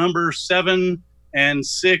getting a number 7 and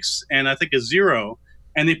 6 and I think a 0."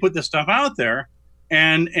 And they put this stuff out there,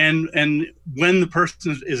 and when the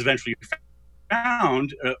person is eventually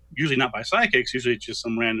found, usually not by psychics, usually it's just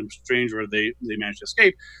some random stranger, they manage to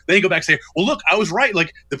escape. Then you go back and say, "Well, look, I was right.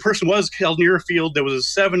 Like, the person was held near a field. There was a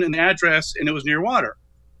 7 in the address, and it was near water."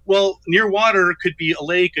 Well, near water could be a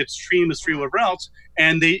lake, a stream, whatever else,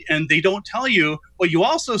 and they don't tell you. Well, you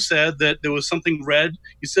also said that there was something red.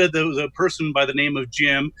 You said there was a person by the name of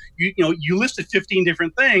Jim. You listed 15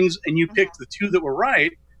 different things, and you picked the 2 that were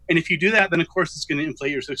right. And if you do that, then of course it's going to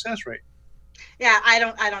inflate your success rate. Yeah, I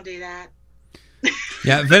don't do that.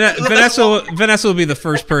 Yeah, Vanessa will be the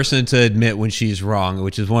first person to admit when she's wrong,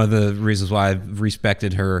 which is one of the reasons why I've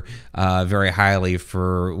respected her very highly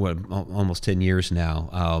for almost 10 years now.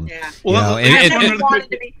 I wanted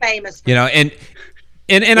to be famous.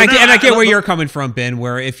 And I get where you're coming from, Ben,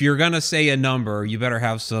 where if you're going to say a number, you better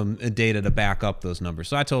have some data to back up those numbers.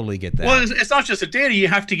 So I totally get that. Well, it's not just the data. You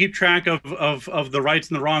have to keep track of the rights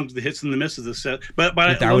and the wrongs, the hits and the misses of the set. But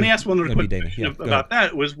let me ask one other quick question about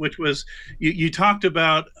that, which was you talked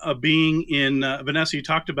about being in Vanessa, you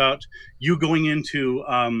talked about you going into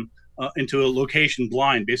a location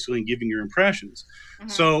blind, basically, and giving your impressions.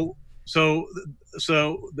 So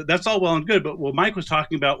that's all well and good, but what Mike was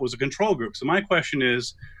talking about was a control group. So my question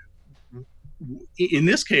is, in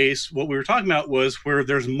this case, what we were talking about was where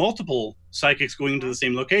there's multiple psychics going into the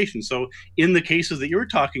same location. So in the cases that you were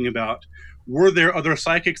talking about, were there other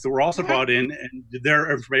psychics that were also brought in, and did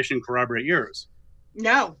their information corroborate yours?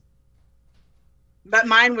 No. But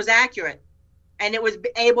mine was accurate, and it was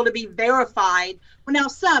able to be verified. Well, now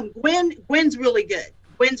Gwen's really good.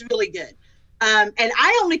 Gwen's really good. And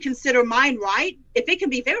I only consider mine right if it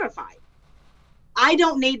can be verified. I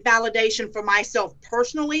don't need validation for myself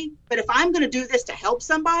personally, but if I'm going to do this to help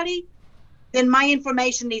somebody, then my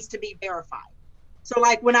information needs to be verified. So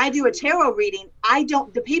like when I do a tarot reading,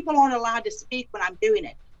 the people aren't allowed to speak when I'm doing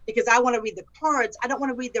it, because I want to read the cards. I don't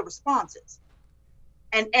want to read their responses.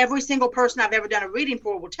 And every single person I've ever done a reading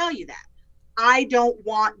for will tell you that. I don't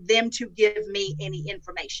want them to give me any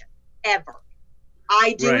information, ever.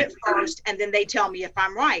 I do it first, and then they tell me if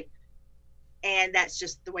I'm right, and that's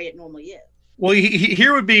just the way it normally is. Well,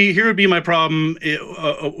 here would be my problem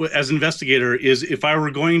as an investigator, is if I were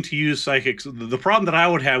going to use psychics, the problem that I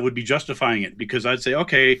would have would be justifying it, because I'd say,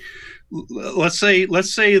 okay, let's say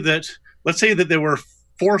that there were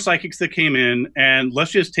 4 psychics that came in, and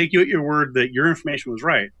let's just take you at your word that your information was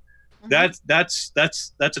right. That's a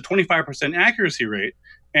 25% accuracy rate.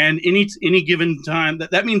 And any given time,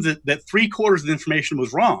 that means that 3/4 of the information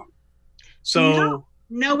was wrong. So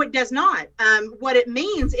no, it does not. What it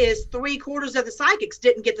means is 3/4 of the psychics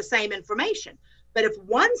didn't get the same information. But if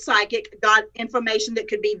one psychic got information that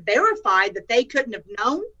could be verified that they couldn't have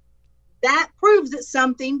known, that proves that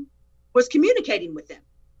something was communicating with them.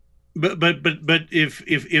 But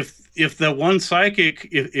if the one psychic,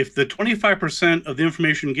 if the 25% of the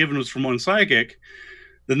information given was from one psychic,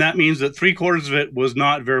 then that means that 3/4 of it was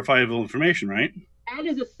not verifiable information, right? That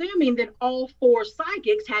is assuming that all 4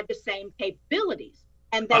 psychics had the same capabilities,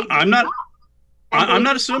 and they I'm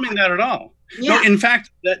not assuming that at all. Yeah. No, in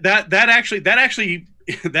fact, that actually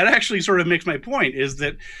sort of makes my point is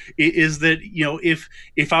that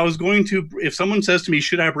if I was going to, if someone says to me,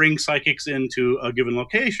 should I bring psychics into a given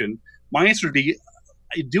location, my answer would be,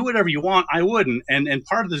 do whatever you want. I wouldn't, and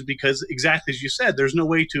part of this is because, exactly as you said, there's no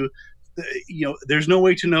way to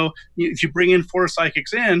know if you bring in 4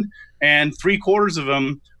 psychics in and 3/4 of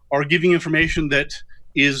them are giving information that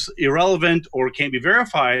is irrelevant or can't be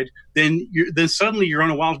verified, then suddenly you're on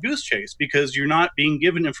a wild goose chase because you're not being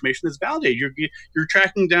given information that's validated. You're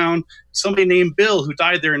tracking down somebody named Bill who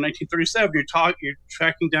died there in 1937. You're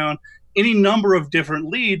tracking down any number of different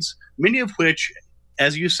leads, many of which,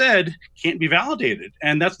 as you said, can't be validated,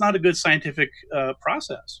 and that's not a good scientific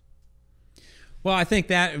process. Well, I think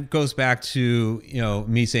that goes back to,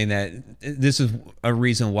 me saying that this is a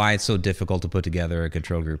reason why it's so difficult to put together a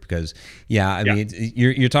control group because, I mean,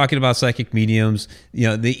 you're talking about psychic mediums,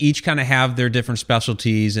 they each kind of have their different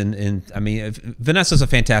specialties. And I mean, Vanessa's a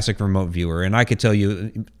fantastic remote viewer. And I could tell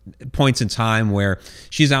you points in time where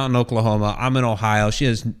she's out in Oklahoma, I'm in Ohio. She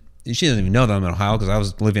doesn't even know that I'm in Ohio because I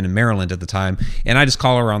was living in Maryland at the time. And I just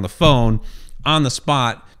call her on the phone on the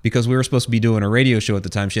spot because we were supposed to be doing a radio show at the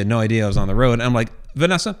time. She had no idea I was on the road. And I'm like,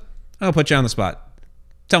 Vanessa, I'll put you on the spot.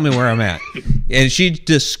 Tell me where I'm at. And she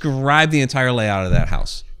described the entire layout of that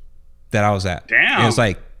house that I was at. Damn. And it's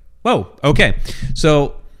like, whoa, okay.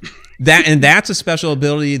 So that's a special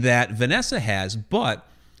ability that Vanessa has. But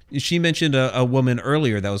she mentioned a woman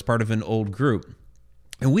earlier that was part of an old group.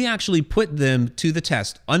 And we actually put them to the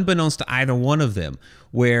test, unbeknownst to either one of them,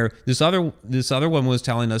 where this other woman was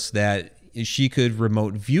telling us that she could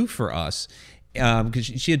remote view for us because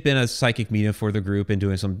she had been a psychic medium for the group and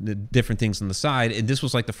doing some different things on the side. And this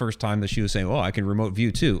was like the first time that she was saying, oh, I can remote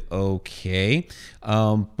view too. Okay.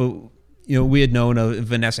 But we had known of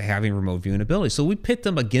Vanessa having remote viewing ability. So we pit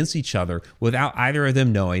them against each other without either of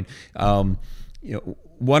them knowing.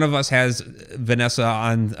 One of us has Vanessa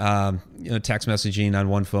on text messaging on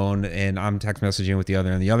one phone, and I'm text messaging with the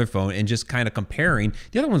other on the other phone, and just kind of comparing.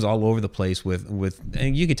 The other one's all over the place with,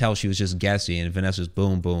 and you could tell she was just guessing, and Vanessa's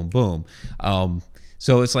boom, boom, boom.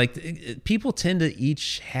 So it's like people tend to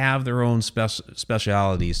each have their own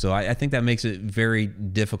specialities. So I think that makes it very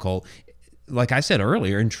difficult, like I said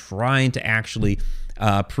earlier, in trying to actually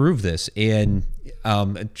prove this and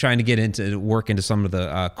trying to get into work into some of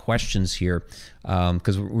the questions here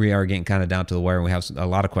because we are getting kind of down to the wire and we have a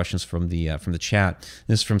lot of questions from the chat.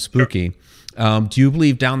 This is from Spooky. Do you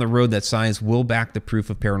believe down the road that science will back the proof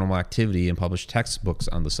of paranormal activity and publish textbooks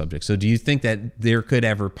on the subject? So do you think that there could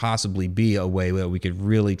ever possibly be a way that we could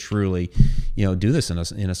really truly do this in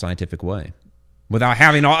a scientific way? Without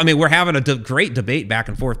having all, I mean, we're having a great debate back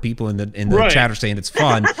and forth. People in the right. chat are saying it's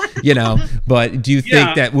fun, But do you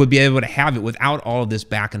think that we'll be able to have it without all of this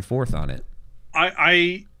back and forth on it?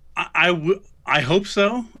 I hope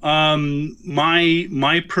so.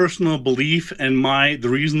 My personal belief and the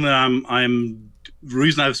reason that the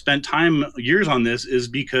reason I've spent years on this is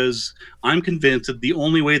because I'm convinced that the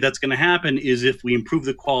only way that's going to happen is if we improve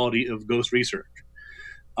the quality of ghost research.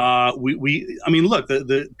 I mean, look,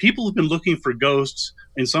 the people have been looking for ghosts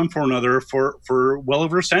in some form or another for well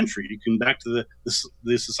over a century. You can back to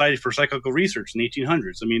the Society for Psychical Research in the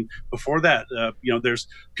 1800s. I mean, before that, there's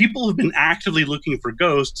people who've been actively looking for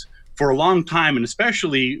ghosts for a long time, and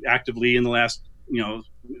especially actively in the last,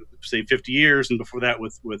 say 50 years, and before that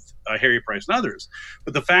with Harry Price and others.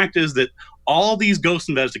 But the fact is that all these ghost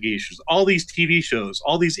investigations, all these TV shows,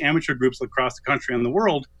 all these amateur groups across the country and the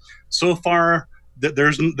world, so far, that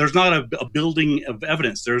there's not a building of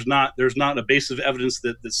evidence. There's not a base of evidence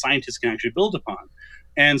that scientists can actually build upon.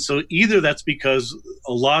 And so either that's because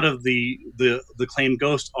a lot of the claimed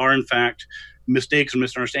ghosts are in fact mistakes or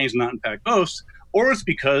misunderstandings, not in fact ghosts, or it's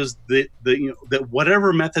because that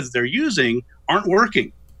whatever methods they're using aren't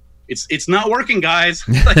working. It's not working, guys.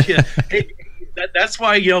 That's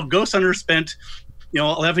why ghost hunters spent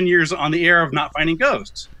 11 years on the air of not finding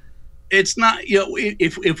ghosts. It's not,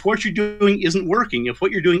 if what you're doing isn't working, if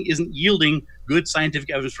what you're doing isn't yielding good scientific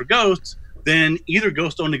evidence for ghosts, then either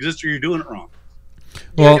ghosts don't exist or you're doing it wrong.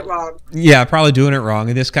 Well, yeah, probably doing it wrong.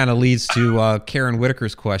 And this kind of leads to Karen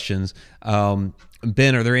Whitaker's questions.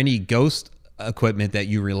 Ben, are there any ghost equipment that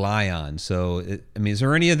you rely on? So, I mean, is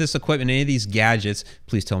there any of this equipment, any of these gadgets?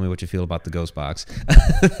 Please tell me what you feel about the ghost box.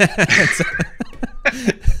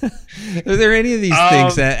 Are there any of these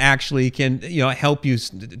things that actually can, help you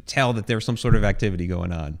tell that there's some sort of activity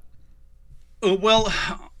going on? Well,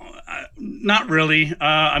 not really.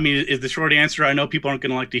 I mean, is the short answer. I know people aren't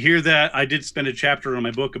going to like to hear that. I did spend a chapter on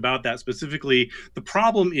my book about that specifically. The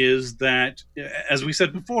problem is that, as we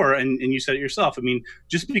said before, and you said it yourself, I mean,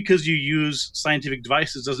 just because you use scientific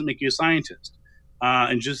devices doesn't make you a scientist.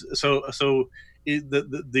 And just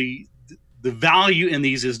the value in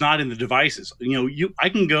these is not in the devices. I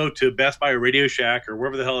can go to Best Buy or Radio Shack or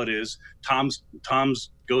wherever the hell it is,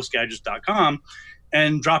 tomsghostgadgets.com,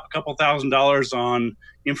 and drop a couple $1,000s on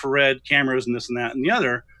infrared cameras and this and that and the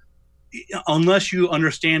other, unless you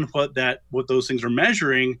understand what those things are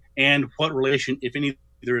measuring and what relation, if any,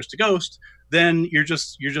 there is to ghost, then you're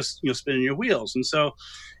just spinning your wheels. And so,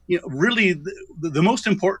 really, the most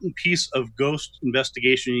important piece of ghost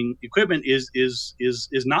investigation equipment is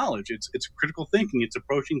knowledge. It's critical thinking. It's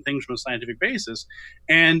approaching things from a scientific basis,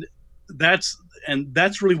 and that's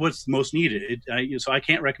really what's most needed. So I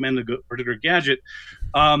can't recommend a particular gadget.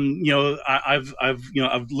 I've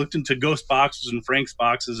looked into ghost boxes and Frank's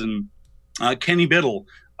boxes, and Kenny Biddle,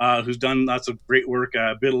 who's done lots of great work.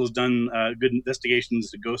 Biddle has done good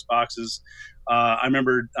investigations to ghost boxes. I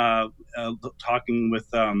remember talking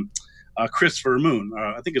with Christopher Moon.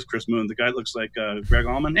 I think it's Chris Moon. The guy that looks like Greg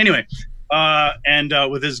Allman. Anyway, and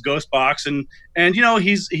with his ghost box, and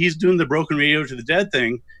he's doing the broken radio to the dead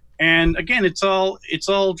thing. And again, it's all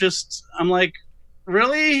just, I'm like,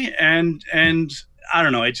 really? And I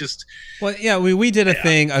don't know. Well, yeah, we did a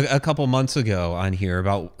thing a couple months ago on here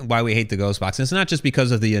about why we hate the ghost box. And it's not just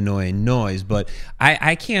because of the annoying noise, but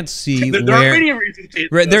I can't see there are many reasons to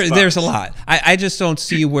hate the ghost box. There's a lot. I just don't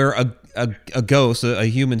see where a ghost, a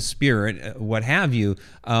human spirit, what have you,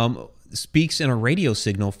 speaks in a radio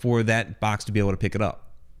signal for that box to be able to pick it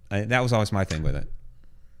up. That was always my thing with it.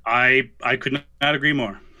 I could not agree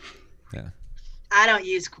more. Yeah. I don't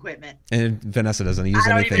use equipment. And Vanessa doesn't use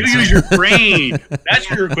anything. You use your brain. That's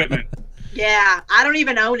your equipment. Yeah, I don't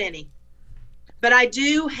even own any. But I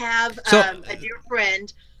do have a dear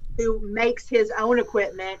friend who makes his own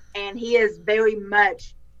equipment, and he is very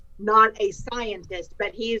much not a scientist,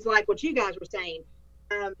 but he's like what you guys were saying.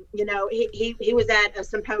 He was at a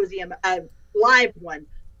symposium, a live one,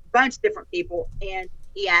 a bunch of different people, and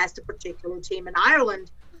he asked a particular team in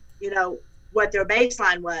Ireland, what their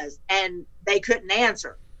baseline was, and they couldn't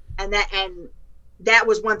answer. And that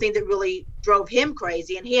was one thing that really drove him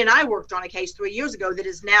crazy. And he and I worked on a case 3 years ago that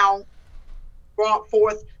has now brought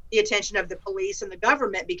forth the attention of the police and the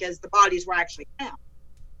government, because the bodies were actually found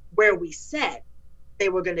where we said they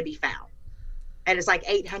were going to be found. And it's like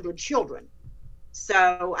 800 children.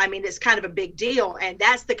 So, I mean, it's kind of a big deal. And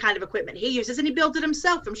that's the kind of equipment he uses. And he built it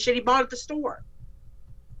himself from shit he bought at the store.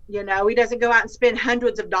 He doesn't go out and spend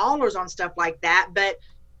hundreds of dollars on stuff like that, but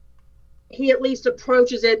he at least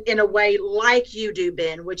approaches it in a way like you do,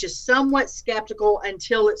 Ben, which is somewhat skeptical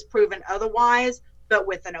until it's proven otherwise, but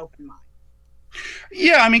with an open mind.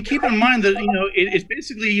 Yeah, I mean, keep in mind that it's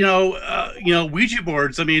basically Ouija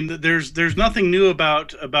boards. I mean, there's nothing new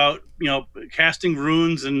about casting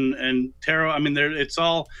runes and tarot. I mean, it's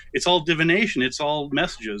all divination. It's all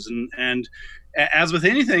messages, and as with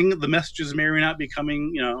anything, the messages may or may not be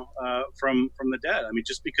coming from the dead. I mean,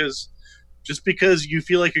 just because you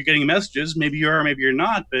feel like you're getting messages, maybe you are, maybe you're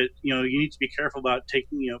not, but you need to be careful about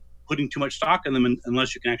putting too much stock in them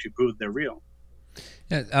unless you can actually prove that they're real.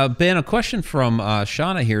 Yeah, Ben, a question from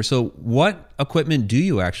Shauna here. So what equipment do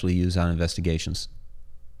you actually use on investigations?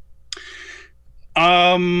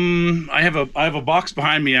 I have a box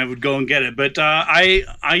behind me. I would go and get it, but I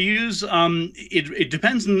use it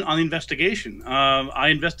depends on the investigation. I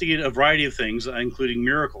investigate a variety of things, including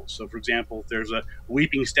miracles. So, for example, if there's a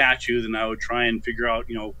weeping statue, then I would try and figure out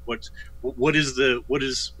what's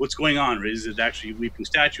going on. Is it actually a weeping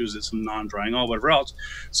statue? Is it some non-drying oil, whatever else?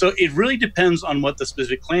 So it really depends on what the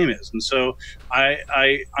specific claim is. And so I'm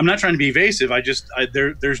not trying to be evasive.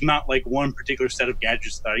 There's not like one particular set of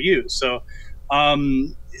gadgets that I use. So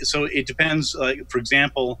it depends. Like, for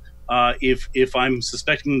example, if I'm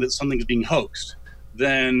suspecting that something's being hoaxed,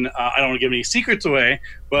 then I don't want to give any secrets away,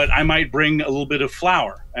 but I might bring a little bit of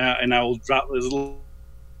flour, and I will drop a little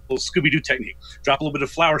Scooby-Doo technique. Drop a little bit of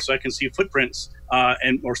flour so I can see footprints,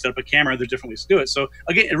 or set up a camera. There's different ways to do it. So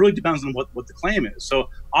again, it really depends on what the claim is. So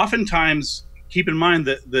oftentimes, keep in mind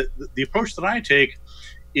that the approach that I take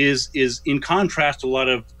is in contrast to a lot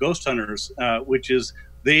of ghost hunters, which is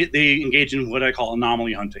they engage in what I call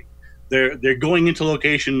anomaly hunting. They're going into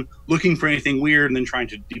location looking for anything weird and then trying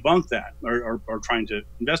to debunk that or trying to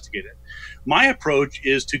investigate it. My approach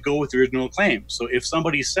is to go with the original claim. So if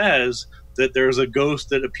somebody says that there's a ghost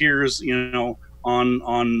that appears,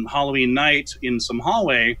 on Halloween night in some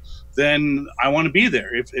hallway, then I want to be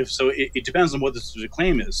there. If so, it depends on what the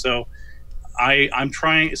claim is. So I'm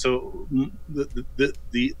trying. So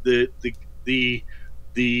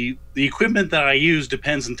the equipment that I use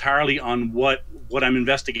depends entirely on what I'm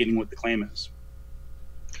investigating, what the claim is.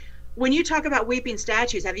 When you talk about weeping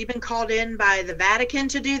statues, have you been called in by the Vatican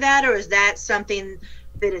to do that, or is that something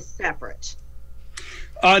that is separate?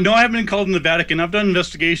 No, I haven't been called in the Vatican. I've done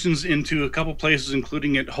investigations into a couple places,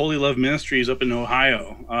 including at Holy Love Ministries up in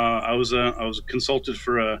Ohio. I was consulted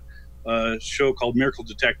for a show called Miracle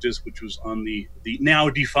Detectives, which was on the now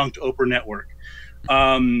defunct Oprah network.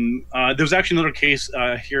 There was actually another case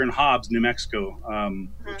here in Hobbs, New Mexico,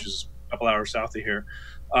 which is a couple hours south of here.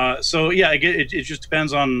 So yeah, it just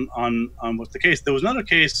depends on what's the case. There was another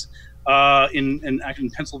case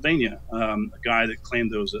in Pennsylvania, a guy that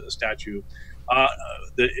claimed there was a statue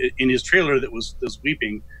in his trailer that was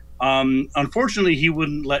weeping. Unfortunately, he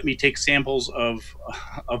wouldn't let me take samples of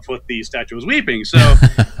what the statue was weeping. So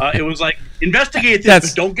it was like, investigate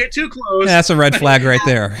this, but don't get too close. That's a red flag right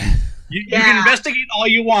there. You can investigate all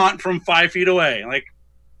you want from 5 feet away. Like,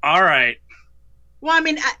 all right. Well, I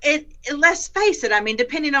mean, let's face it. I mean,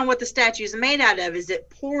 depending on what the statue is made out of, is it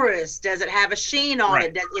porous? Does it have a sheen on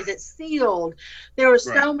it? Is it sealed? There are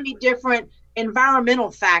so many different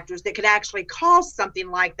environmental factors that could actually cause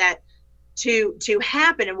something like that to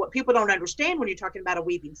happen. And what people don't understand when you're talking about a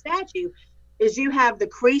weeping statue is you have the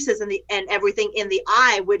creases and everything in the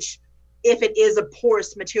eye, which, if it is a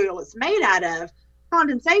porous material it's made out of,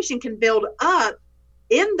 condensation can build up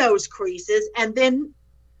in those creases and then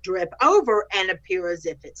drip over and appear as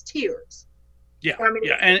if it's tears. Yeah, so, I mean,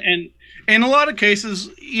 and in a lot of cases,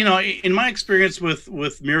 you know, in my experience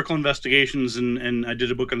with miracle investigations, and I did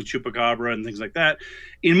a book on the chupacabra and things like that.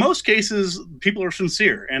 In most cases, people are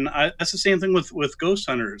sincere, and that's the same thing with ghost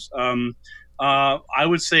hunters. I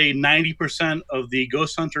would say 90% of the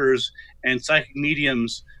ghost hunters and psychic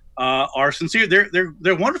mediums are sincere.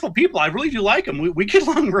 They're wonderful people. I really do like them. We get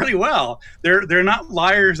along really well. They're not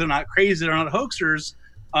liars. They're not crazy. They're not hoaxers.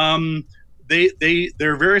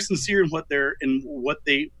 They're very sincere in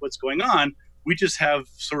what's going on. We just have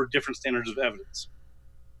sort of different standards of evidence.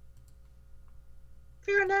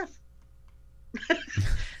 Fair enough.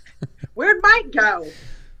 Where'd Mike go?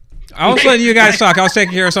 I was letting you guys talk. I was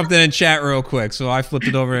taking care of something in chat real quick, so I flipped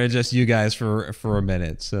it over to just you guys for a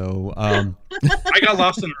minute. So I got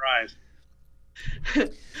lost in their eyes.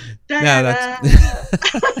 No,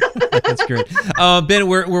 that's great. Ben,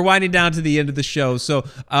 we're winding down to the end of the show. So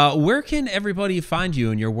where can everybody find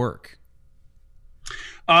you and your work?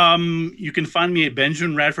 You can find me at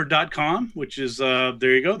benjaminradford.com, which is,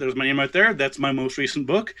 there you go. There's my name right there. That's my most recent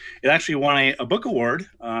book. It actually won a book award,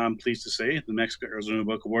 I'm pleased to say, at the Mexico Arizona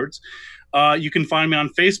Book Awards. You can find me on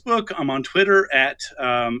Facebook. I'm on Twitter at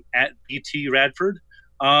BT Radford.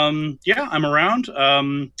 Yeah, I'm around.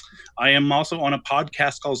 I am also on a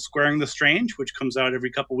podcast called Squaring the Strange, which comes out every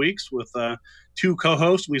couple weeks with two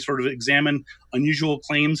co-hosts. We sort of examine unusual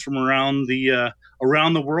claims from around the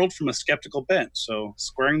world from a skeptical bent. So,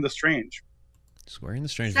 Squaring the Strange. Squaring the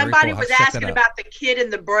Strange. Somebody was asking about the kid in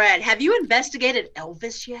the bread. Have you investigated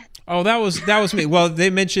Elvis yet? Oh, that was me. Well, they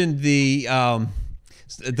mentioned the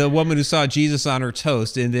woman who saw Jesus on her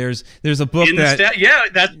toast, and there's a book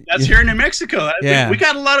that's here in New Mexico. Yeah. We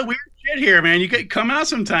got a lot of weird shit here, man. You could come out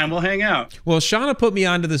sometime. We'll hang out. Well, Shauna put me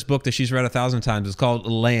onto this book that she's read 1,000 times. It's called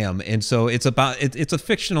Lamb, and so it's a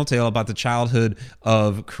fictional tale about the childhood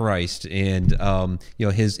of Christ, and you know,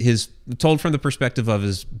 his told from the perspective of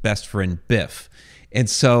his best friend Biff. And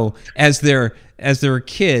so as they're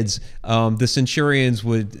kids, the centurions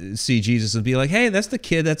would see Jesus and be like, "Hey, that's the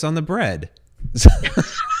kid that's on the bread."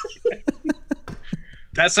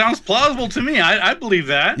 That sounds plausible to me. I believe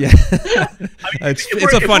that. Yeah, I mean,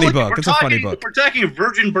 it's a funny book. It's a funny book. If we're talking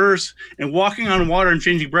virgin births and walking on water and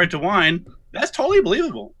changing bread to wine, that's totally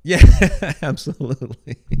believable. Yeah,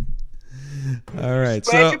 absolutely. All right,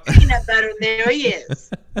 spread your peanut butter. There he is.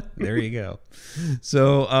 There you go.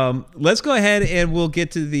 So let's go ahead and we'll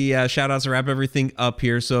get to the shout outs and wrap everything up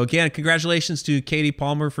here. So again, congratulations to Katie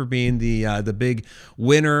Palmer for being the big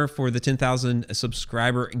winner for the 10,000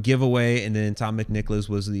 subscriber giveaway, and then Tom McNicholas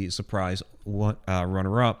was the surprise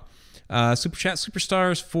runner up. Super Chat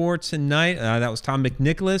Superstars for tonight. That was Tom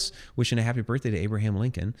McNicholas wishing a happy birthday to Abraham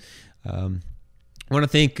Lincoln. I want to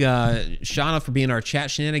thank Shauna for being our chat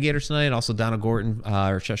shenanigator tonight. Also Donna Gorton,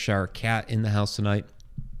 our Cheshire Cat, in the house tonight.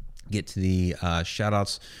 Get to the shout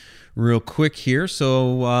outs real quick here.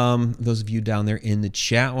 So those of you down there in the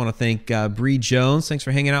chat, I want to thank Bree Jones. Thanks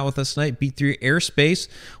for hanging out with us tonight. Beat3 Airspace,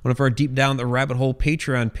 one of our Deep Down the Rabbit Hole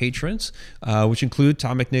Patreon patrons, which include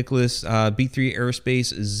Tom McNicholas, Beat3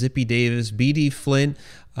 Airspace, Zippy Davis, BD Flint,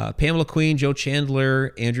 Pamela Queen, Joe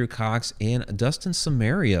Chandler, Andrew Cox, and Dustin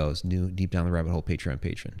Samario's new Deep Down the Rabbit Hole Patreon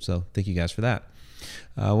patron. So thank you guys for that.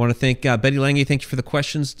 I want to thank Betty Lange. Thank you for the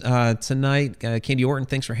questions tonight. Candy Orton,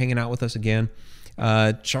 thanks for hanging out with us again.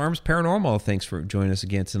 Charms Paranormal, thanks for joining us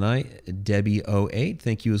again tonight. Debbie08,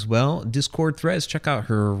 thank you as well. Discord Threads, check out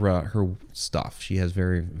her stuff. She has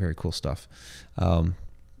very, very cool stuff.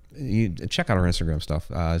 You check out her Instagram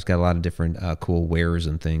stuff. It's got a lot of different cool wares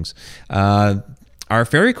and things. Our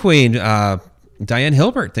Fairy Queen, Diane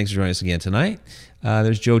Hilbert, thanks for joining us again tonight.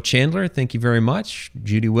 There's Joe Chandler, thank you very much.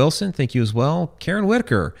 Judy Wilson, thank you as well. Karen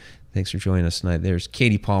Whitaker, thanks for joining us tonight. There's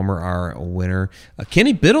Katie Palmer, our winner.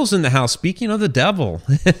 Kenny Biddle's in the house, speaking of the devil.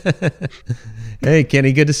 Hey,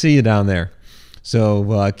 Kenny, good to see you down there.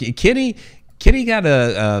 So Kenny got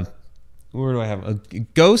where do I have? A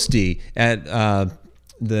ghosty at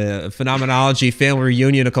the Phenomenology family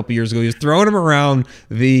reunion a couple years ago. He was throwing him around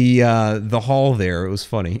the hall there. It was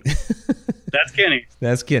funny. That's Kenny.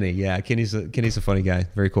 That's Kenny. Yeah, Kenny's a funny guy.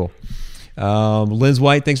 Very cool. Liz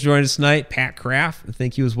White, thanks for joining us tonight. Pat Kraft,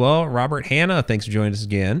 thank you as well. Robert Hanna, thanks for joining us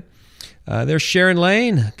again. There's Sharon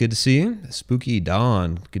Lane. Good to see you. Spooky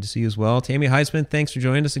Dawn, good to see you as well. Tammy Heisman, thanks for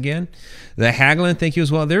joining us again. The Hagelin, thank you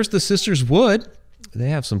as well. There's the Sisters Wood. They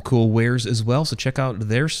have some cool wares as well, so check out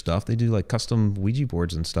their stuff. They do like custom Ouija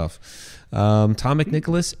boards and stuff. Tom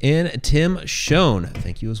McNicholas and Tim Schoen,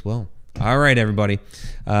 thank you as well. All right, everybody.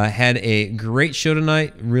 Had a great show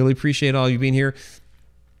tonight. Really appreciate all you being here.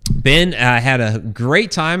 Ben, had a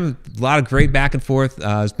great time. A lot of great back and forth.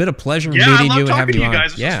 It's been a pleasure meeting you and having you on.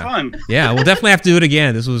 Guys. This was fun. Yeah, we'll definitely have to do it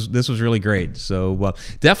again. This was really great. So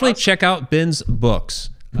definitely check out Ben's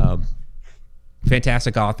books.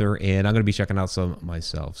 Fantastic author, and I'm going to be checking out some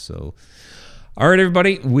myself. So, all right,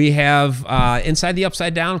 everybody, we have Inside the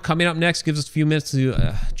Upside Down coming up next. Gives us a few minutes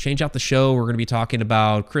to change out the show. We're going to be talking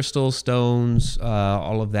about crystals, stones,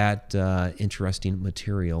 all of that interesting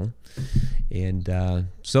material. And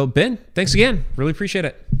so, Ben, thanks again. Really appreciate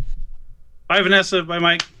it. Bye, Vanessa. Bye,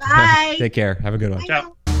 Mike. Bye. Take care. Have a good one.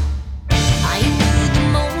 Ciao.